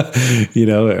 Yeah.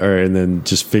 and then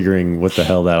just figuring what the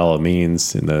hell that all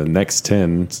means in the next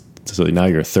 10. So now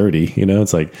you're 30,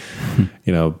 it's like,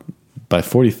 by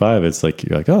 45, it's like,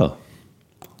 you're like, oh,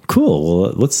 cool.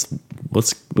 Well,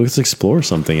 let's explore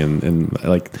something. And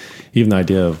like even the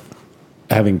idea of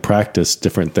having practiced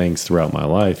different things throughout my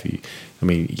life,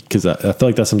 because I feel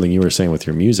like that's something you were saying with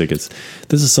your music. This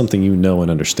is something and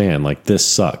understand. Like, this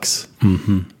sucks,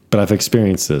 but I've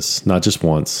experienced this not just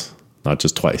once, not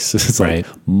just twice. It's right.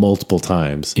 like multiple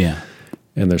times. Yeah.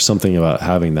 And there's something about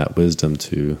having that wisdom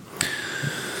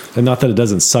and not that it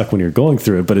doesn't suck when you're going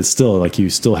through it, but it's still like you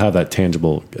still have that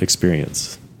tangible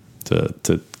experience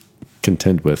to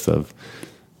contend with of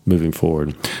moving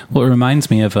forward. Well, it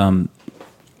reminds me of,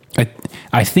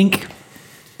 I think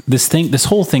this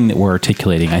whole thing that we're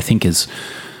articulating, I think, is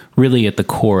really at the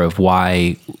core of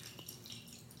why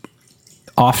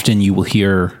often you will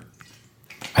hear,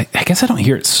 I guess I don't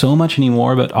hear it so much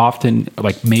anymore, but often,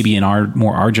 like maybe in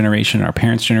our generation, our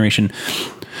parents' generation,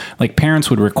 like parents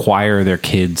would require their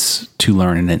kids to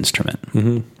learn an instrument.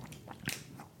 Mm-hmm.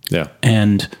 Yeah.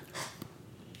 And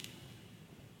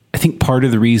I think part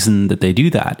of the reason that they do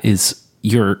that is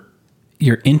you're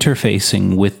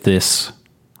interfacing with this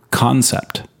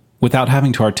concept without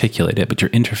having to articulate it, but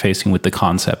you're interfacing with the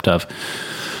concept of,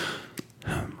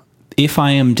 if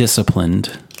I am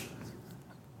disciplined,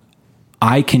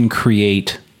 I can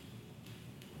create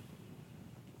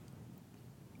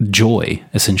joy,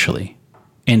 essentially,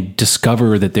 and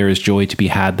discover that there is joy to be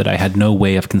had that I had no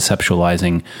way of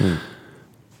conceptualizing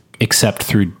except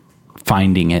through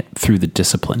finding it through the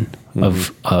discipline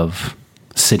of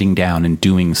sitting down and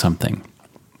doing something.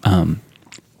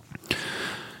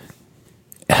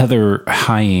 Heather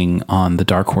Hying on the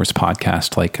Dark Horse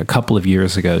podcast, like a couple of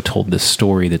years ago, told this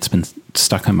story that's been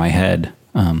stuck in my head.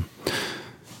 And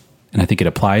I think it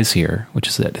applies here, which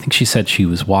is that I think she said she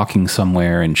was walking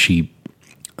somewhere and she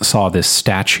saw this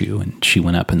statue, and she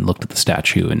went up and looked at the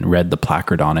statue and read the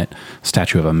placard on it,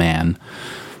 statue of a man.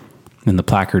 And the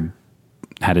placard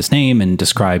had his name and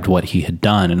described what he had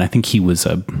done. And I think he was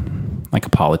a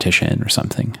politician or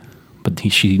something. But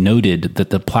she noted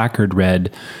that the placard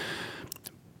read,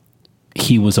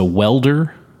 he was a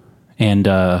welder and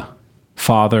a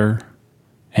father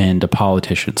and a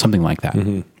politician, something like that.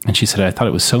 Mm-hmm. And she said, I thought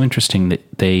it was so interesting that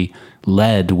they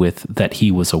led with that he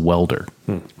was a welder.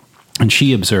 And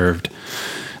she observed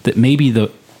that maybe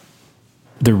the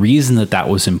reason that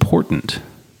was important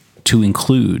to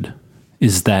include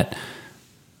is that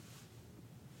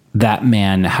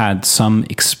man had some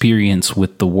experience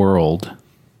with the world,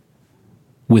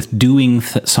 with doing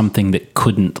something that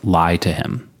couldn't lie to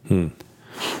him.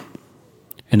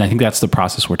 And I think that's the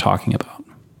process we're talking about.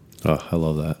 Oh, I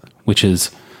love that. Which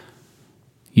is,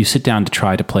 you sit down to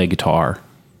try to play guitar.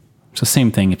 It's the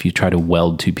same thing if you try to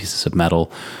weld two pieces of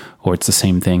metal, or it's the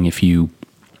same thing if you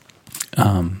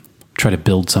try to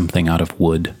build something out of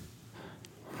wood.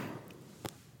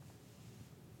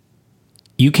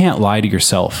 You can't lie to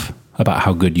yourself about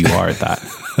how good you are at that.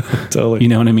 Totally. You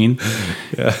know what I mean?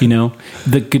 Yeah.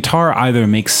 The guitar either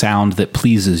makes sound that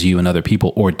pleases you and other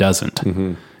people or doesn't.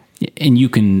 Mm-hmm. And you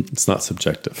can... It's not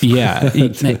subjective. Yeah.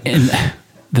 And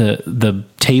the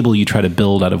table you try to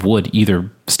build out of wood either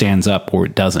stands up or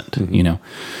it doesn't, mm-hmm.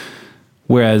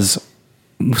 Whereas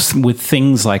with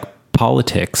things like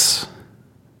politics,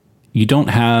 you don't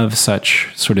have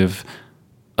such sort of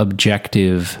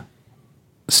objective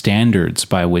standards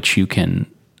by which you can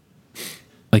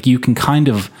kind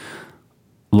of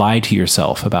lie to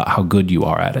yourself about how good you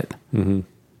are at it. Mm-hmm.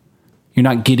 you're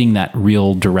not getting that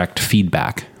real direct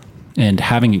feedback. And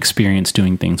having experience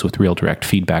doing things with real direct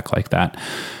feedback like that,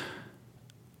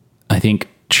 I think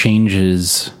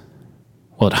changes,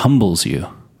 well, it humbles you.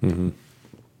 Mm-hmm.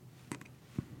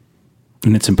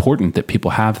 And it's important that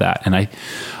people have that. And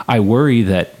I worry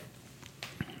that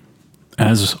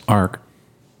as our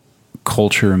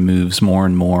culture moves more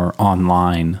and more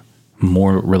online,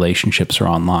 more relationships are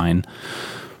online.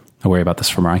 I worry about this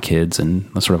for my kids and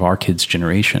sort of our kids'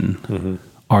 generation. Mm-hmm.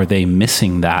 Are they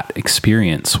missing that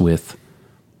experience with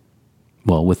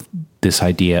this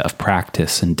idea of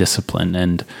practice and discipline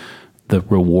and the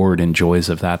reward and joys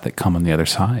of that come on the other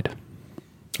side?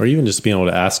 Or even just being able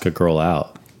to ask a girl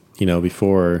out,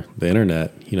 before the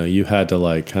internet, you had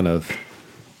to kind of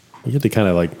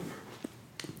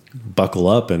buckle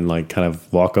up and kind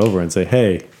of walk over and say,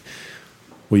 hey,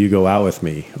 will you go out with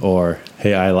me? Or,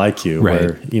 hey, I like you. Right.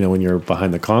 Or, when you're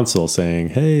behind the console saying,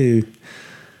 hey,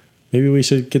 maybe we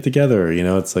should get together.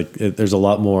 It's there's a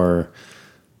lot more,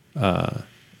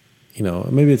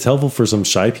 maybe it's helpful for some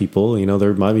shy people.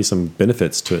 There might be some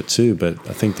benefits to it too. But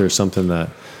I think there's something that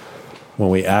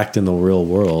when we act in the real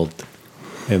world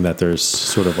and that there's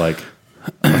sort of a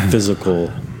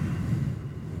physical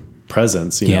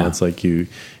presence, it's like you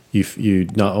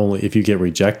not only, if you get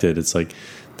rejected, it's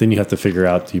then you have to figure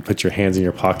out, do you put your hands in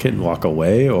your pocket and walk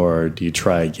away, or do you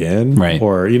try again? Right.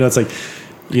 Or, it's and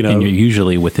you're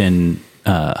usually within,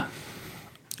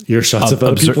 earshots of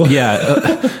other people.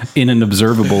 In an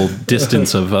observable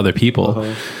distance of other people.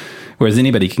 Uh-huh. Whereas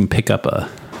anybody can pick up a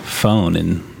phone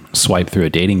and swipe through a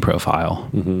dating profile.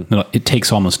 Mm-hmm. It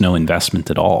takes almost no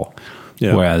investment at all.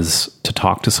 Yeah. Whereas to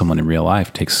talk to someone in real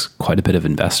life takes quite a bit of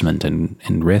investment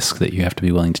and risk that you have to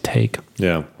be willing to take.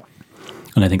 Yeah.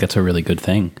 And I think that's a really good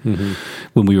thing. Mm-hmm.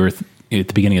 When we were at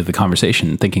the beginning of the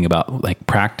conversation thinking about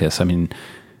practice, I mean,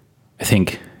 I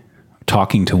think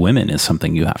talking to women is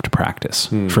something you have to practice.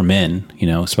 For men,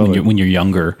 totally. when you're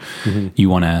younger, mm-hmm. you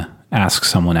want to ask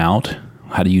someone out.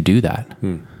 How do you do that?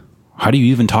 How do you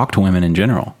even talk to women in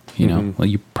general? Mm-hmm. Well,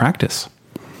 you practice.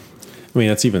 I mean,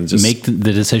 that's even just make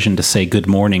the decision to say good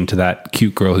morning to that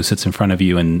cute girl who sits in front of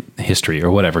you in history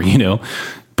or whatever,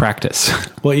 practice.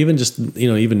 Well, even just,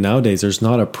 even nowadays, there's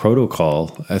not a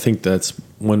protocol. I think that's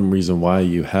one reason why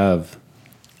you have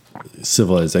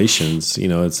civilizations,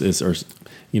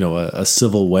 a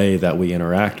civil way that we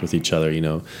interact with each other,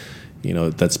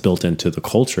 that's built into the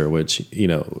culture, which,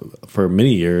 for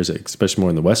many years, especially more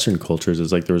in the Western cultures,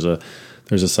 is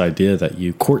there's this idea that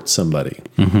you court somebody.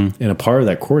 Mm-hmm. And a part of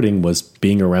that courting was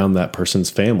being around that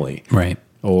person's family. Right.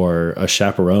 Or a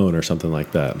chaperone or something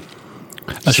like that.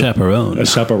 A chaperone. A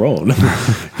chaperone.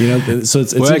 So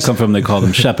it's where I come from, they call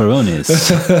them chaperones.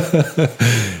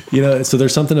 So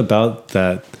there's something about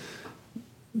that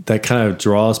kind of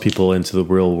draws people into the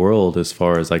real world as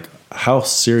far as how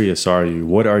serious are you?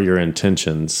 What are your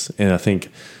intentions? And I think,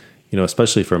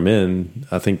 especially for men,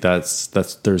 I think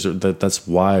that's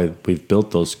why we've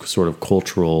built those sort of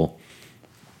cultural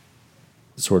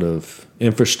sort of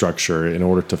infrastructure in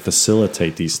order to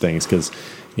facilitate these things. Because,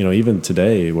 even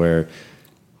today where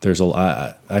there's a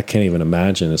lot, I can't even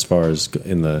imagine as far as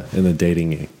in the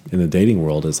dating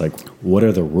world is what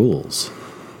are the rules?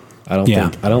 I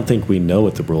don't think we know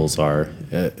what the rules are.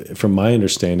 From my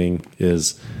understanding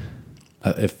is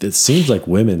if it seems like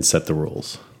women set the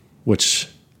rules, which,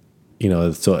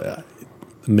 so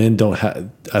men don't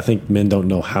I think men don't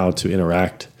know how to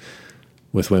interact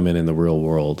with women in the real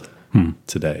world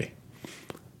today.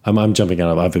 I'm jumping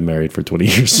out of, I've been married for 20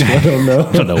 years, so I don't know.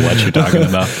 I don't know what you're talking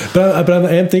about. but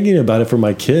I am thinking about it for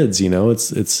my kids,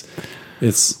 it's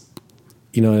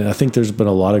and I think there's been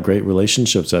a lot of great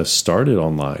relationships that have started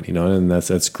online, and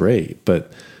that's great.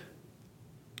 But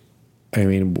I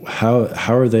mean, how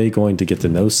are they going to get to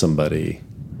know somebody?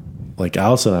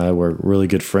 Allison and I were really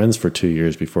good friends for 2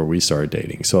 years before we started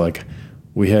dating. So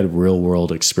we had real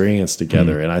world experience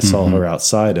together, and I saw her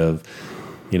outside of,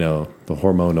 the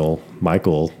hormonal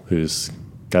Michael, who's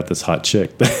got this hot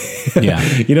chick. Yeah.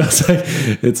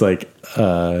 it's like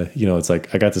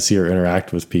I got to see her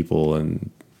interact with people and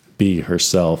be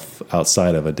herself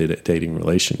outside of a dating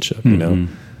relationship,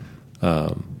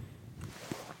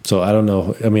 so I don't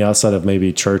know. I mean, outside of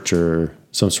maybe church or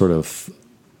some sort of,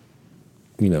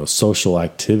 social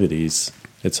activities,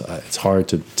 it's hard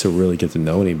to really get to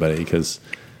know anybody because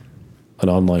an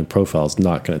online profile is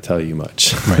not going to tell you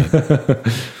much. Right.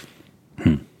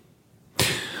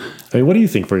 I mean, what do you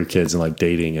think for your kids and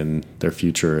dating and their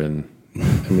future? And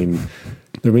I mean,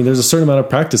 there's a certain amount of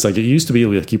practice. It used to be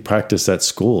you practice at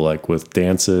school, with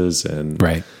dances and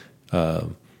right.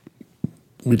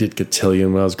 We did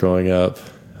cotillion when I was growing up.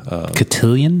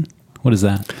 Cotillion? What is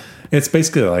that? It's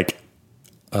basically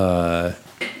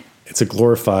it's a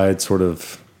glorified sort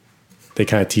of, they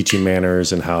kind of teach you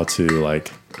manners and how to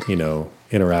like, you know,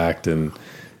 interact and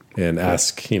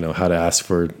ask, you know, how to ask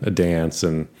for a dance.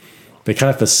 And they kind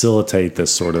of facilitate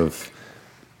this sort of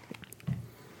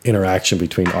interaction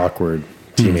between awkward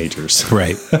teenagers.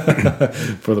 Right.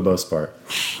 For the most part.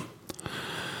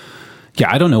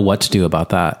 Yeah, I don't know what to do about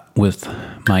that with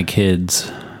my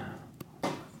kids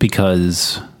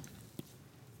because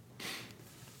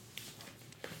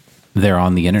they're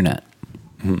on the internet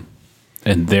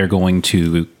and they're going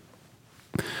to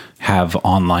have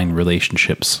online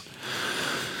relationships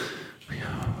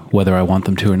whether I want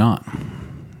them to or not.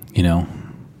 You know,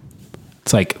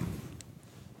 it's like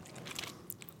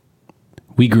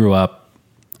we grew up,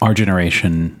 our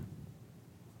generation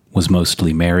was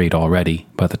mostly married already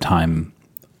by the time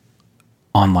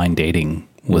online dating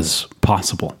was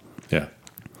possible. Yeah.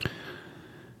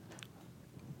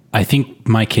 I think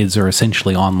my kids are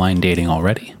essentially online dating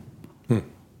already.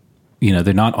 You know,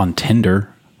 they're not on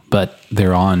Tinder, but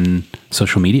they're on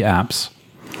social media apps,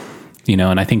 you know,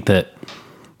 and I think that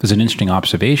there's an interesting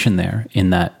observation there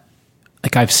in that,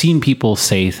 like, I've seen people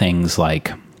say things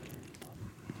like,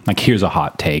 here's a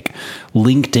hot take.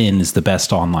 LinkedIn is the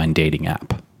best online dating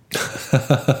app.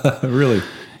 Really?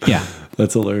 Yeah.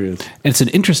 That's hilarious. It's an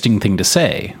interesting thing to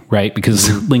say, right? Because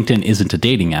LinkedIn isn't a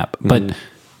dating app, but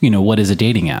you know, what is a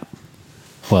dating app?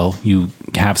 Well, you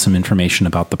have some information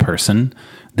about the person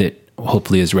that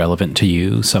hopefully is relevant to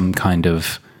you, some kind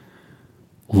of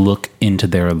look into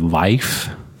their life.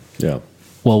 Yeah.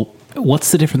 Well,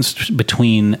 what's the difference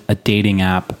between a dating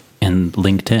app and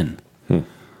LinkedIn?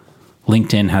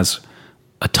 LinkedIn has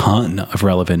a ton of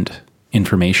relevant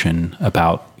information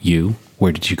about you.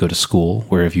 Where did you go to school?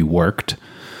 Where have you worked?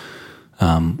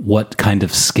 What kind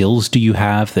of skills do you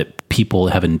have that people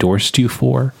have endorsed you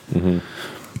for?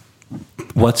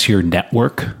 What's your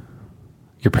network?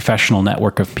 Your professional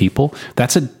network of people?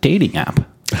 That's a dating app.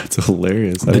 That's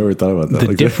hilarious. I never thought about that.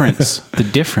 The difference,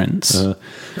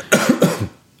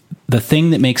 the thing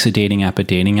that makes a dating app,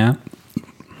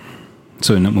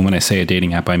 so when I say a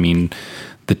dating app, I mean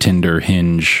the Tinder,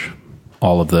 Hinge,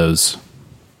 all of those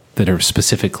that are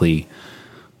specifically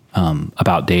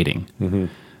about dating,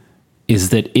 is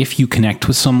that if you connect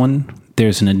with someone,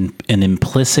 there's an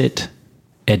implicit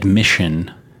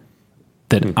admission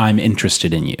that I'm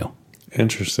interested in you.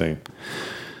 Interesting.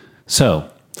 So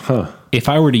if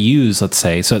I were to use, let's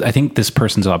say, so I think this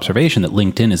person's observation that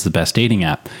LinkedIn is the best dating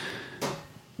app,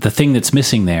 the thing that's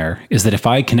missing there is that if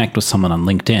I connect with someone on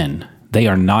LinkedIn, they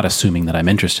are not assuming that I'm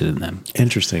interested in them.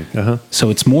 Interesting. So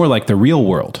it's more like the real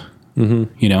world. You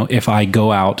know, if I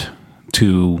go out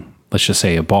to, let's just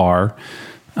say, a bar,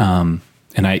 and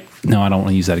I don't want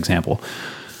to use that example.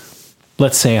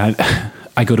 Let's say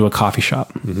I go to a coffee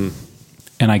shop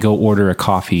and I go order a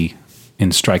coffee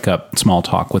and strike up small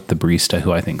talk with the barista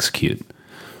who I think's cute.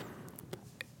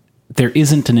 There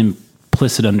isn't an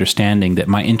implicit understanding that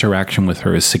my interaction with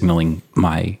her is signaling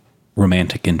my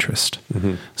romantic interest.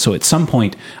 So at some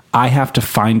point, I have to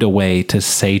find a way to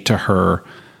say to her,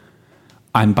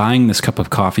 I'm buying this cup of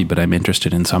coffee, but I'm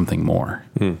interested in something more.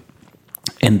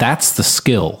 And that's the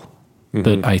skill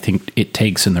that I think it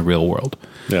takes in the real world.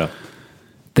 Yeah.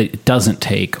 That it doesn't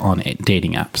take on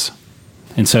dating apps.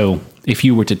 And so if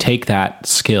you were to take that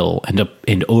skill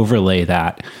and overlay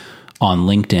that on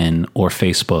LinkedIn or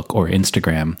Facebook or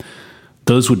Instagram,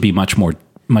 those would be much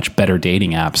better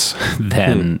dating apps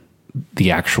than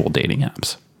the actual dating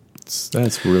apps.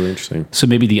 That's really interesting. So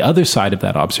maybe the other side of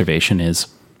that observation is,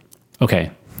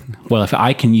 okay, well, if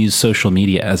I can use social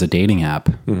media as a dating app,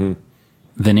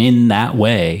 then in that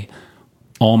way,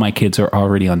 all my kids are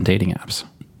already on dating apps.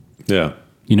 Yeah.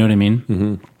 You know what I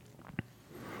mean?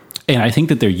 And I think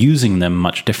that they're using them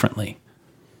much differently,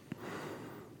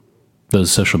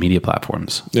 those social media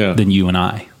platforms, than you and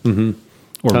I, or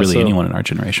really anyone in our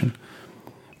generation.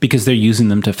 Because they're using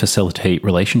them to facilitate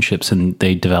relationships, and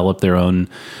they develop their own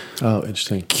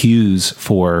interesting cues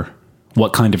for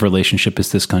what kind of relationship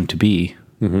is this going to be.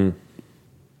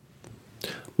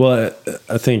 Well,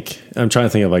 I think I'm trying to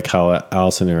think of like how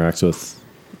Allison interacts with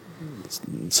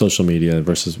social media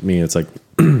versus me. It's like,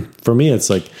 for me, it's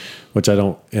like, which I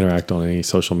don't interact on any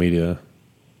social media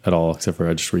at all, except for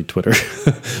I just read Twitter.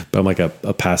 But I'm like a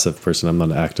passive person. I'm not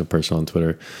an active person on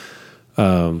Twitter.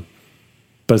 But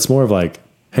it's more of like,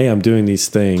 hey, I'm doing these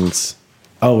things.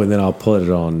 Oh, and then I'll put it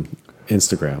on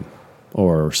Instagram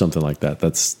or something like that.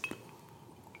 But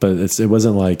it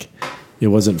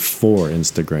wasn't for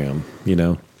Instagram, you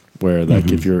know, where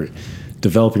like if you're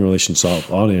developing relationships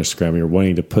on Instagram, you're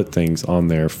wanting to put things on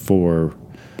there for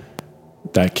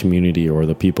that community or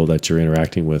the people that you're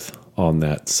interacting with on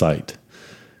that site.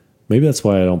 maybe that's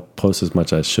why I don't post as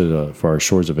much as I should for our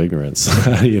Shores of Ignorance.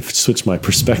 How do you switch my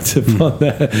perspective on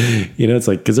that? You know, it's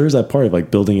like, because there's that part of like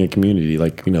building a community.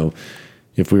 Like, you know,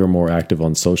 if we were more active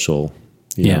on social,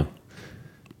 you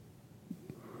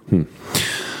know.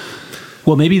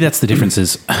 Well, maybe that's the difference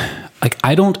is like,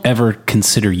 I don't ever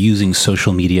consider using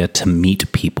social media to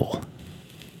meet people.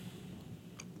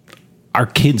 Our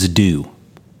kids do.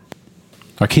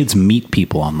 Our kids meet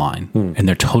people online and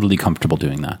they're totally comfortable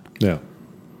doing that. Yeah.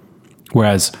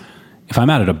 Whereas if I'm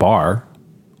out at a bar,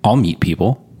 I'll meet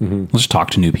people. Let's just talk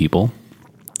to new people.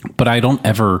 But I don't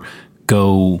ever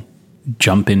go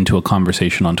jump into a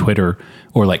conversation on Twitter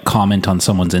or like comment on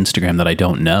someone's Instagram that I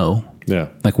don't know. Yeah.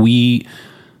 Like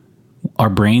our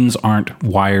brains aren't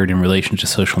wired in relation to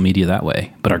social media that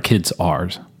way, but our kids are.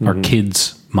 Our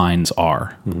kids' minds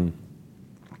are.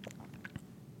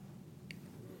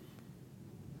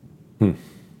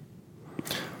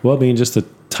 Well, I mean, just to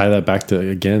tie that back to,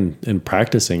 again, in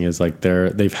practicing is like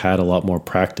they've had a lot more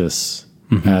practice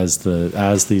as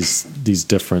these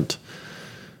different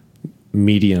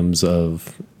mediums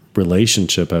of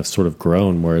relationship have sort of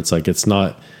grown, where it's like it's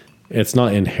not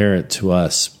inherent to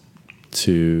us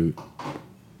to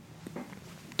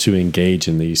engage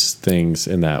in these things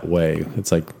in that way.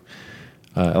 It's like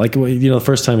you know, the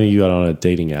first time you got on a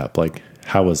dating app, like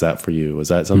how was that for you? Was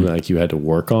that something like you had to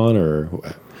work on, or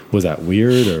was that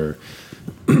weird,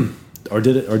 or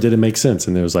did it make sense?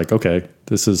 And it was like, okay,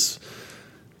 this is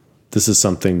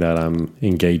something that I'm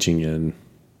engaging in.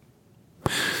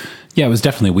 Yeah, it was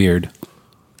definitely weird.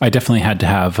 I definitely had to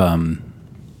have,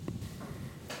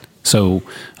 so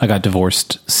I got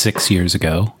divorced 6 years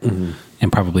ago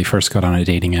and probably first got on a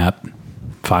dating app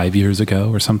 5 years ago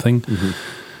or something. And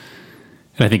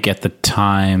I think at the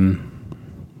time,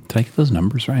 did I get those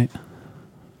numbers right?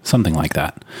 Something like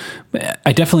that.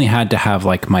 I definitely had to have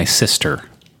like my sister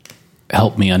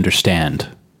help me understand.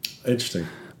 Interesting.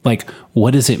 Like,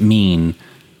 what does it mean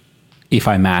if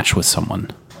I match with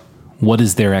someone? What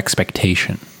is their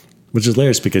expectation? Which is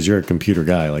hilarious because you're a computer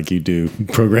guy, like you do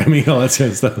programming, all that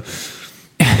kind of stuff.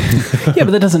 Yeah,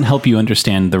 but that doesn't help you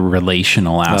understand the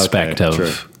relational aspect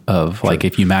of like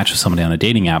if you match with somebody on a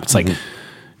dating app, it's like,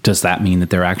 does that mean that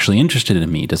they're actually interested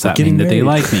in me? Does that mean that they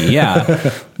like me?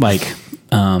 Yeah. Like,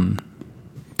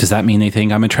 does that mean they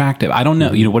think I'm attractive? I don't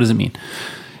know. You know, what does it mean?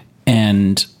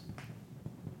 And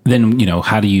then, you know,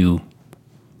 how do you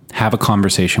have a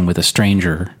conversation with a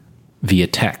stranger via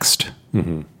text?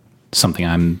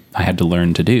 Something I had to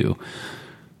learn to do.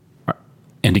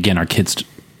 And again, our kids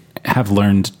have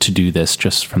learned to do this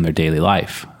just from their daily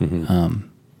life. And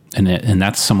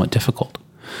that's somewhat difficult.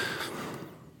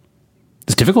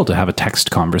 It's difficult to have a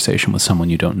text conversation with someone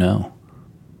you don't know.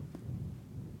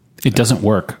 It doesn't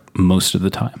work most of the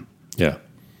time. Yeah.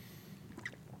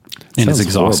 And it's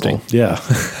exhausting. Horrible. Yeah.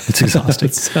 It's exhausting.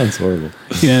 It sounds horrible.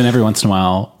 Yeah, and every once in a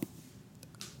while,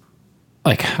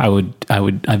 like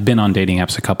I've been on dating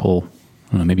apps a couple,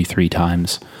 I don't know, maybe 3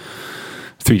 times,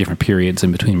 3 different periods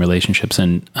in between relationships.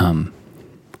 And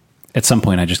at some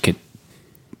point I just get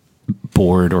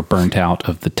bored or burnt out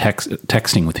of the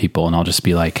texting with people. And I'll just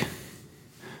be like,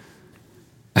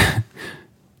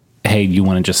 hey, you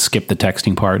want to just skip the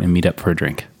texting part and meet up for a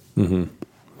drink?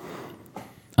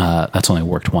 That's only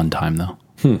worked one time though.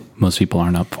 Most people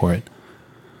aren't up for it.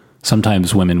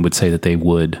 Sometimes women would say that they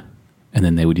would, and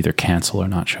then they would either cancel or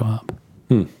not show up.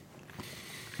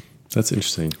 That's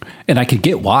interesting. And I could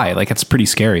get why. Like, it's pretty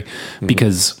scary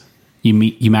because you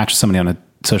match with somebody on a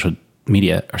social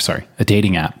media, or sorry, a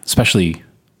dating app, especially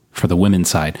for the women's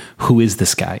side. Who is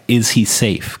this guy? Is he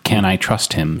safe? Can I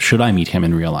trust him? Should I meet him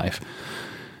in real life?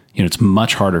 You know, it's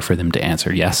much harder for them to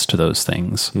answer yes to those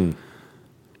things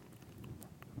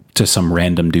to some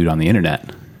random dude on the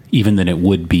internet, even than it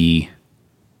would be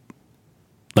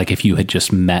like if you had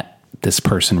just met this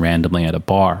person randomly at a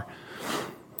bar.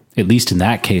 At least in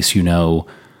that case, you know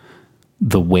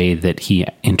the way that he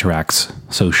interacts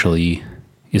socially.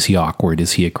 Is he awkward?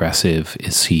 Is he aggressive?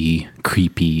 Is he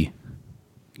creepy?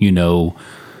 You know,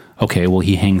 okay, well,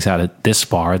 he hangs out at this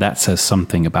bar. That says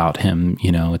something about him.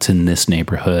 You know, it's in this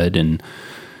neighborhood, and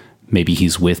maybe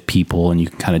he's with people, and you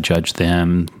can kind of judge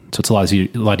them. So it's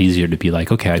a lot easier to be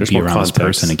like, okay, I'd be around this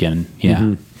person again.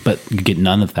 Yeah. But you get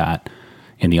none of that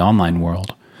in the online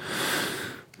world.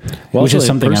 Well, which is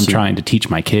something I'm trying to teach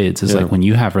my kids is like when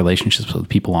you have relationships with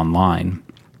people online,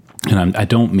 and I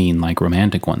don't mean like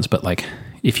romantic ones, but like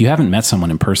if you haven't met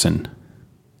someone in person,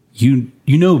 you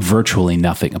know virtually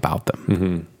nothing about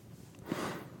them.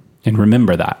 And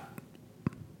remember that.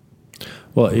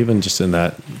 Well, even just in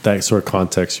that sort of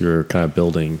context you're kind of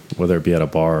building, whether it be at a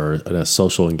bar or in a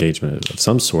social engagement of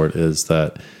some sort, is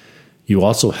that you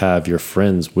also have your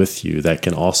friends with you that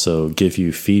can also give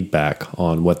you feedback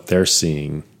on what they're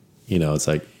seeing. You know, it's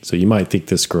like, so you might think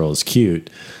this girl is cute,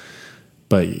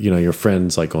 but you know, your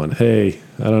friend's like going, hey,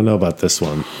 I don't know about this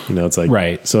one. You know, it's like,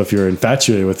 right. So if you're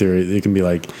infatuated with her, it can be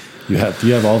like, you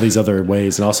have all these other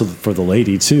ways. And also for the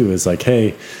lady too, is like,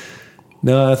 hey,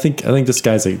 no, I think this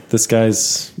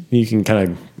guy's, you can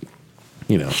kind of,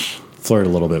 you know, flirt a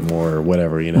little bit more or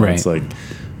whatever, you know, right. It's like,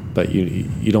 but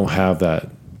you don't have that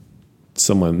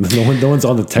someone, no one's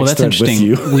on the text thread with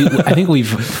you. I think we've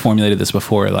formulated this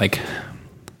before, like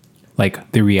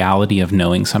the reality of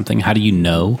knowing something. How do you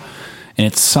know? And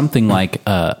it's something like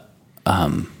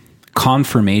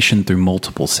confirmation through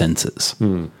multiple senses.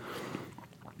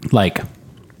 Like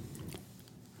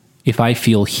if I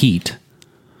feel heat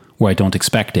where I don't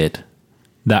expect it,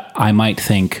 that I might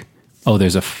think, oh,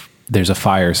 there's a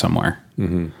fire somewhere.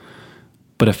 Mm-hmm.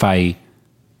 But if I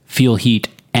feel heat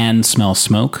and smell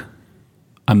smoke,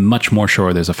 I'm much more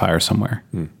sure there's a fire somewhere.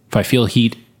 If I feel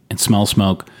heat and smell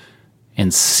smoke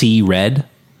and see red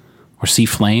or see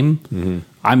flame,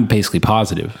 I'm basically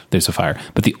positive there's a fire.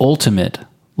 But the ultimate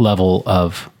level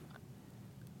of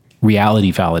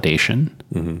reality validation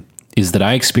is that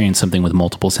I experience something with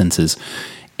multiple senses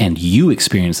and you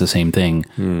experience the same thing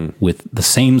with the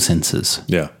same senses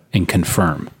and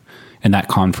confirm. And that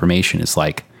confirmation is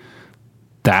like,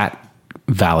 that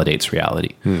validates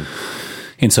reality.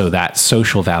 And so that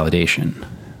social validation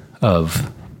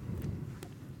of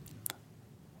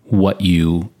what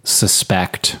you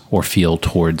suspect or feel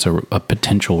towards a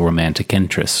potential romantic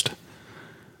interest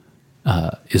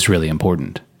is really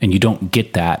important. And you don't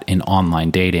get that in online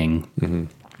dating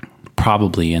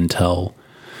probably until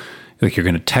like you're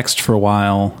going to text for a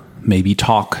while, maybe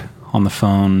talk on the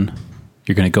phone.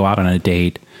 You're going to go out on a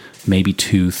date, maybe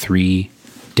 2-3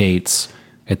 dates.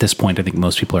 At this point, I think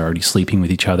most people are already sleeping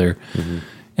with each other.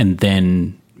 And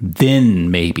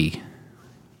then maybe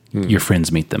your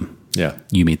friends meet them. Yeah.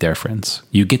 You meet their friends.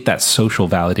 You get that social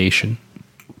validation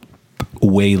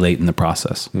way late in the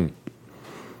process.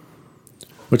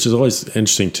 Which is always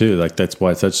interesting too. Like that's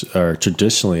why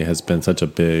traditionally has been such a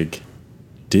big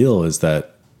deal is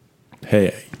that,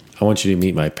 hey, I want you to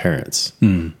meet my parents.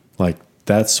 Like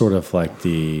that's sort of like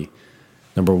the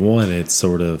number one. It's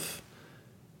sort of,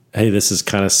 hey, this is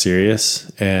kind of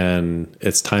serious and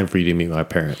it's time for you to meet my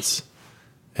parents.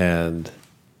 And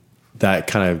that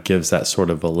kind of gives that sort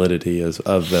of validity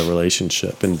of the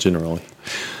relationship in general.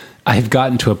 I've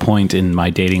gotten to a point in my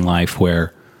dating life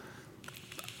where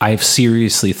I've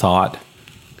seriously thought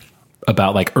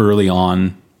about like early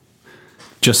on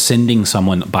just sending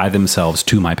someone by themselves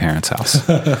to my parents' house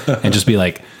and just be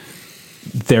like,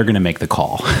 they're going to make the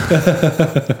call.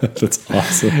 That's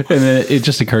awesome. And then it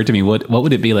just occurred to me, what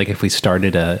would it be like if we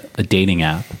started a dating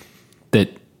app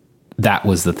that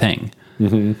was the thing?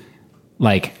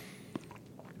 Like,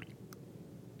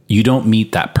 you don't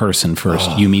meet that person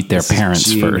first. You meet their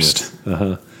parents first.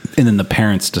 And then the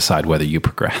parents decide whether you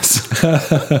progress.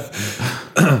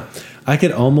 I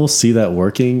could almost see that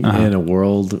working in a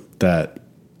world that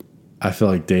I feel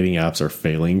like dating apps are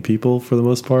failing people for the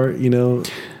most part, you know?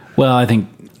 Well, I think,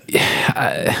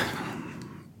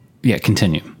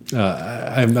 continue.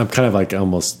 I'm kind of like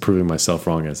almost proving myself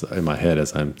wrong in my head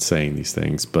as I'm saying these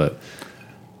things, but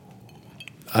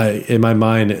in my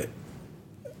mind,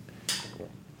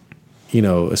 you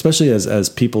know, especially as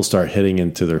people start hitting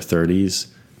into their 30s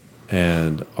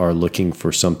and are looking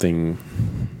for something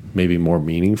maybe more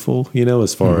meaningful, you know,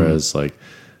 as far as like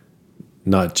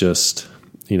not just,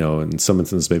 you know, in some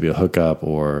instances maybe a hookup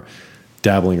or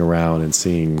dabbling around and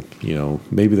seeing, you know,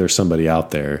 maybe there's somebody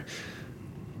out there.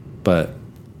 But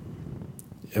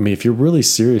I mean, if you're really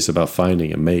serious about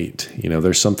finding a mate, you know,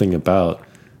 there's something about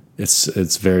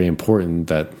it's very important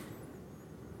that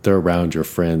they're around your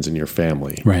friends and your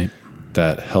family, right?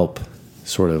 That help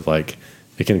sort of like,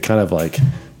 it can kind of like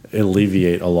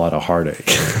alleviate a lot of heartache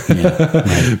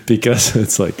because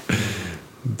it's like,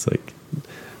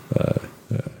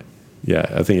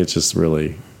 I think it's just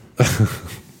really, I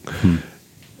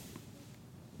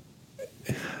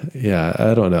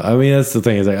don't know. I mean, that's the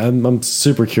thing is like, I'm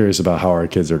super curious about how our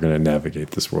kids are going to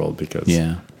navigate this world because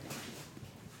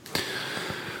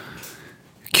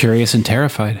curious and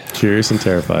terrified.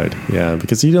 Yeah.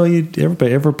 Because, you know,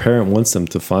 every parent wants them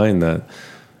to find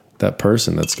that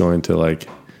person that's going to like,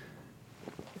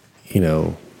 you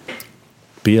know,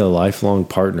 be a lifelong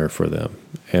partner for them.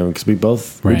 And because we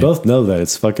both know that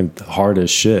it's fucking hard as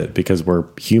shit because we're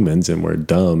humans and we're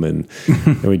dumb and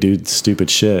we do stupid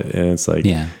shit. And it's like,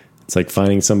 it's like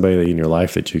finding somebody in your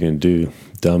life that you can do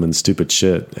dumb and stupid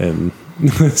shit and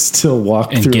still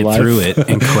walk and through get life. through it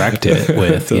and correct it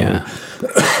with,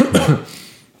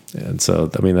 And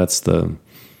so, I mean, I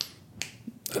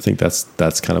think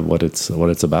that's kind of what it's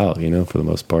about, for the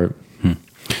most part.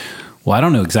 Well, I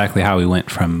don't know exactly how we went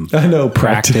from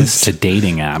practice to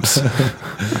dating apps.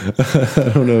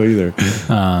 I don't know either.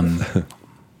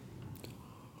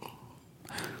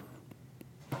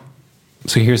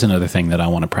 So here's another thing that I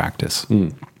want to practice.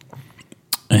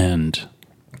 And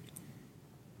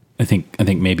I think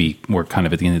maybe we're kind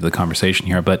of at the end of the conversation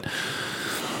here, but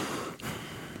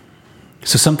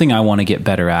so something I want to get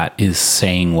better at is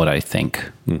saying what I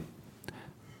think.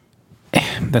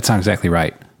 That's not exactly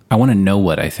right. I want to know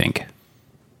what I think,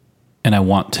 and I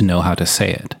want to know how to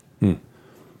say it.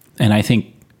 And I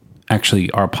think actually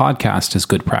our podcast is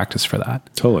good practice for that.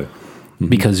 Totally.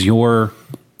 Because you are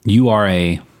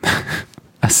a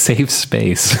safe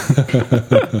space.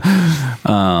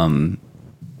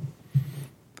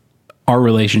 Our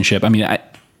relationship, I mean,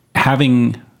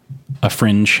 having a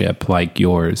friendship like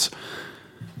yours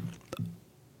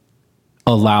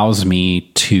allows me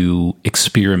to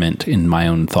experiment in my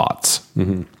own thoughts.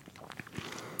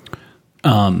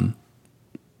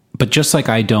 But just like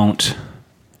I don't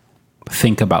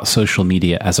think about social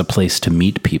media as a place to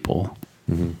meet people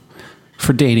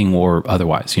for dating or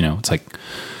otherwise, it's like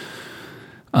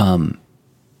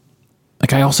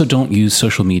I also don't use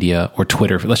social media or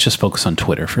Twitter. Let's just focus on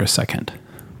Twitter for a second.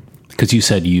 Because you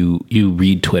said you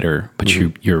read Twitter, but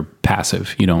you're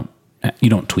passive. You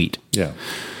don't tweet. Yeah.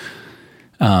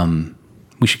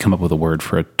 We should come up with a word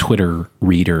for a Twitter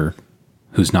reader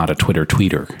who's not a Twitter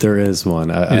tweeter. There is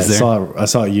one. I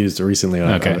saw it used recently.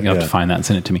 Okay, you'll have to find that and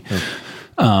send it to me.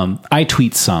 I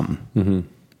tweet some,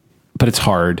 but it's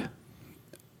hard.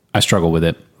 I struggle with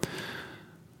it.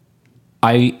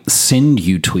 I send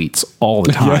you tweets all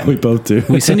the time. Yeah, we both do.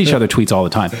 We send each other tweets all the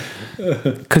time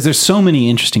because there's so many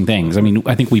interesting things. I mean,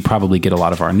 I think we probably get a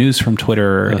lot of our news from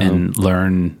Twitter and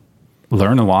learn a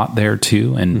lot there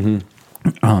too. And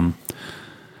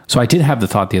so I did have the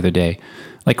thought the other day,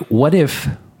 like, what if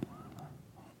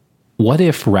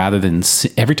rather than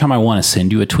every time I want to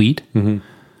send you a tweet,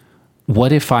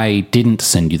 what if I didn't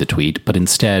send you the tweet, but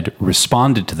instead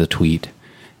responded to the tweet,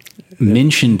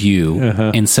 mentioned you,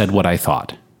 and said what I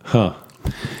thought? Huh.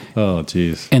 Oh,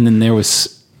 geez. And then there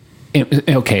was,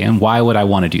 okay, and why would I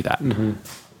want to do that?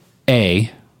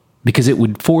 Because it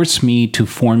would force me to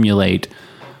formulate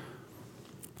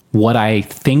what I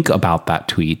think about that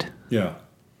tweet. Yeah.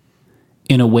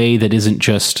 In a way that isn't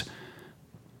just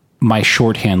my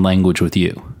shorthand language with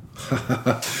you.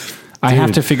 I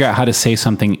have to figure out how to say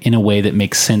something in a way that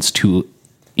makes sense to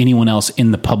anyone else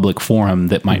in the public forum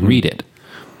that might read it.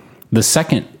 The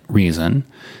second reason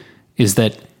is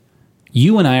that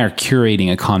you and I are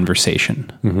curating a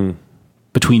conversation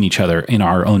between each other in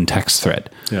our own text thread.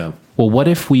 Yeah. Well, what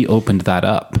if we opened that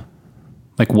up?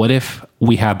 Like, what if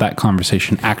we had that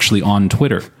conversation actually on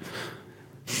Twitter?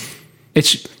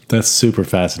 That's super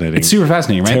fascinating. It's super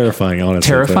fascinating, right? Terrifying, honestly.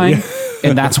 Terrifying. Yeah.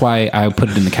 And that's why I put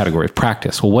it in the category of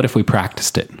practice. Well, what if we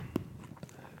practiced it?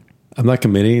 I'm not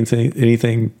committing to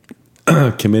anything,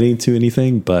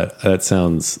 but that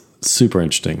sounds super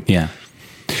interesting. Yeah.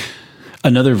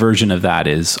 Another version of that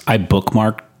is I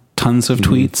bookmark tons of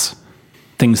tweets,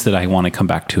 things that I want to come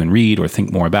back to and read or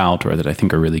think more about, or that I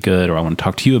think are really good, or I want to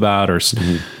talk to you about, or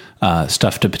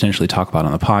stuff to potentially talk about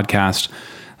on the podcast.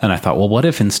 And I thought, well, what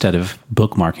if instead of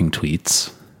bookmarking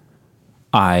tweets,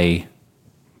 I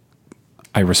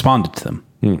responded to them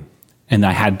and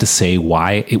I had to say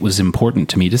why it was important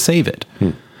to me to save it.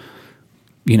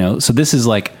 So this is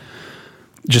like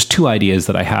just two ideas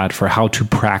that I had for how to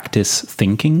practice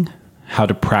thinking, how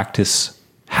to practice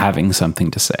having something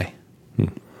to say.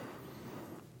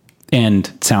 And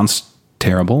it sounds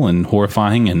terrible and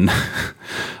horrifying and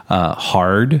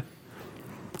hard.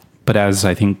 But as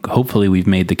I think hopefully we've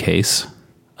made the case,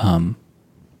 a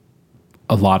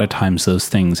lot of times those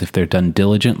things, if they're done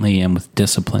diligently and with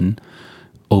discipline,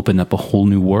 open up a whole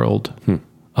new world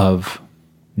of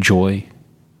joy,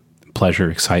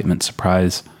 pleasure, excitement,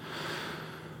 surprise.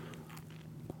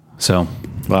 So,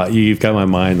 wow, you've got my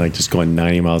mind like just going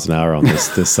 90 miles an hour on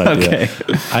this idea. Okay.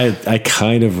 I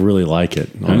kind of really like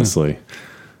it, honestly.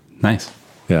 Nice.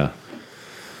 Yeah.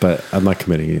 But I'm not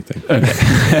committing anything. Okay.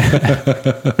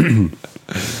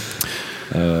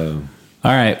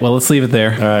 All right. Well, let's leave it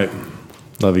there. All right.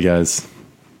 Love you guys.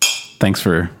 Thanks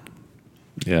for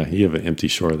you have an empty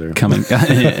shore there. coming.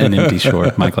 An empty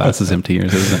shore. My glass is empty.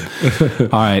 Yours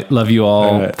isn't. All right. Love you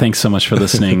all. Right. Thanks so much for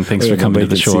listening. Thanks for coming to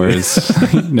the shores.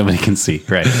 Nobody can see.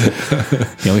 Right.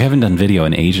 Yeah. We haven't done video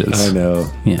in ages. I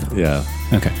know. Yeah. Yeah.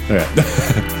 Okay. All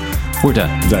right. We're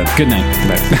done. Done. Good night. Good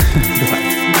night.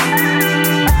 Bye.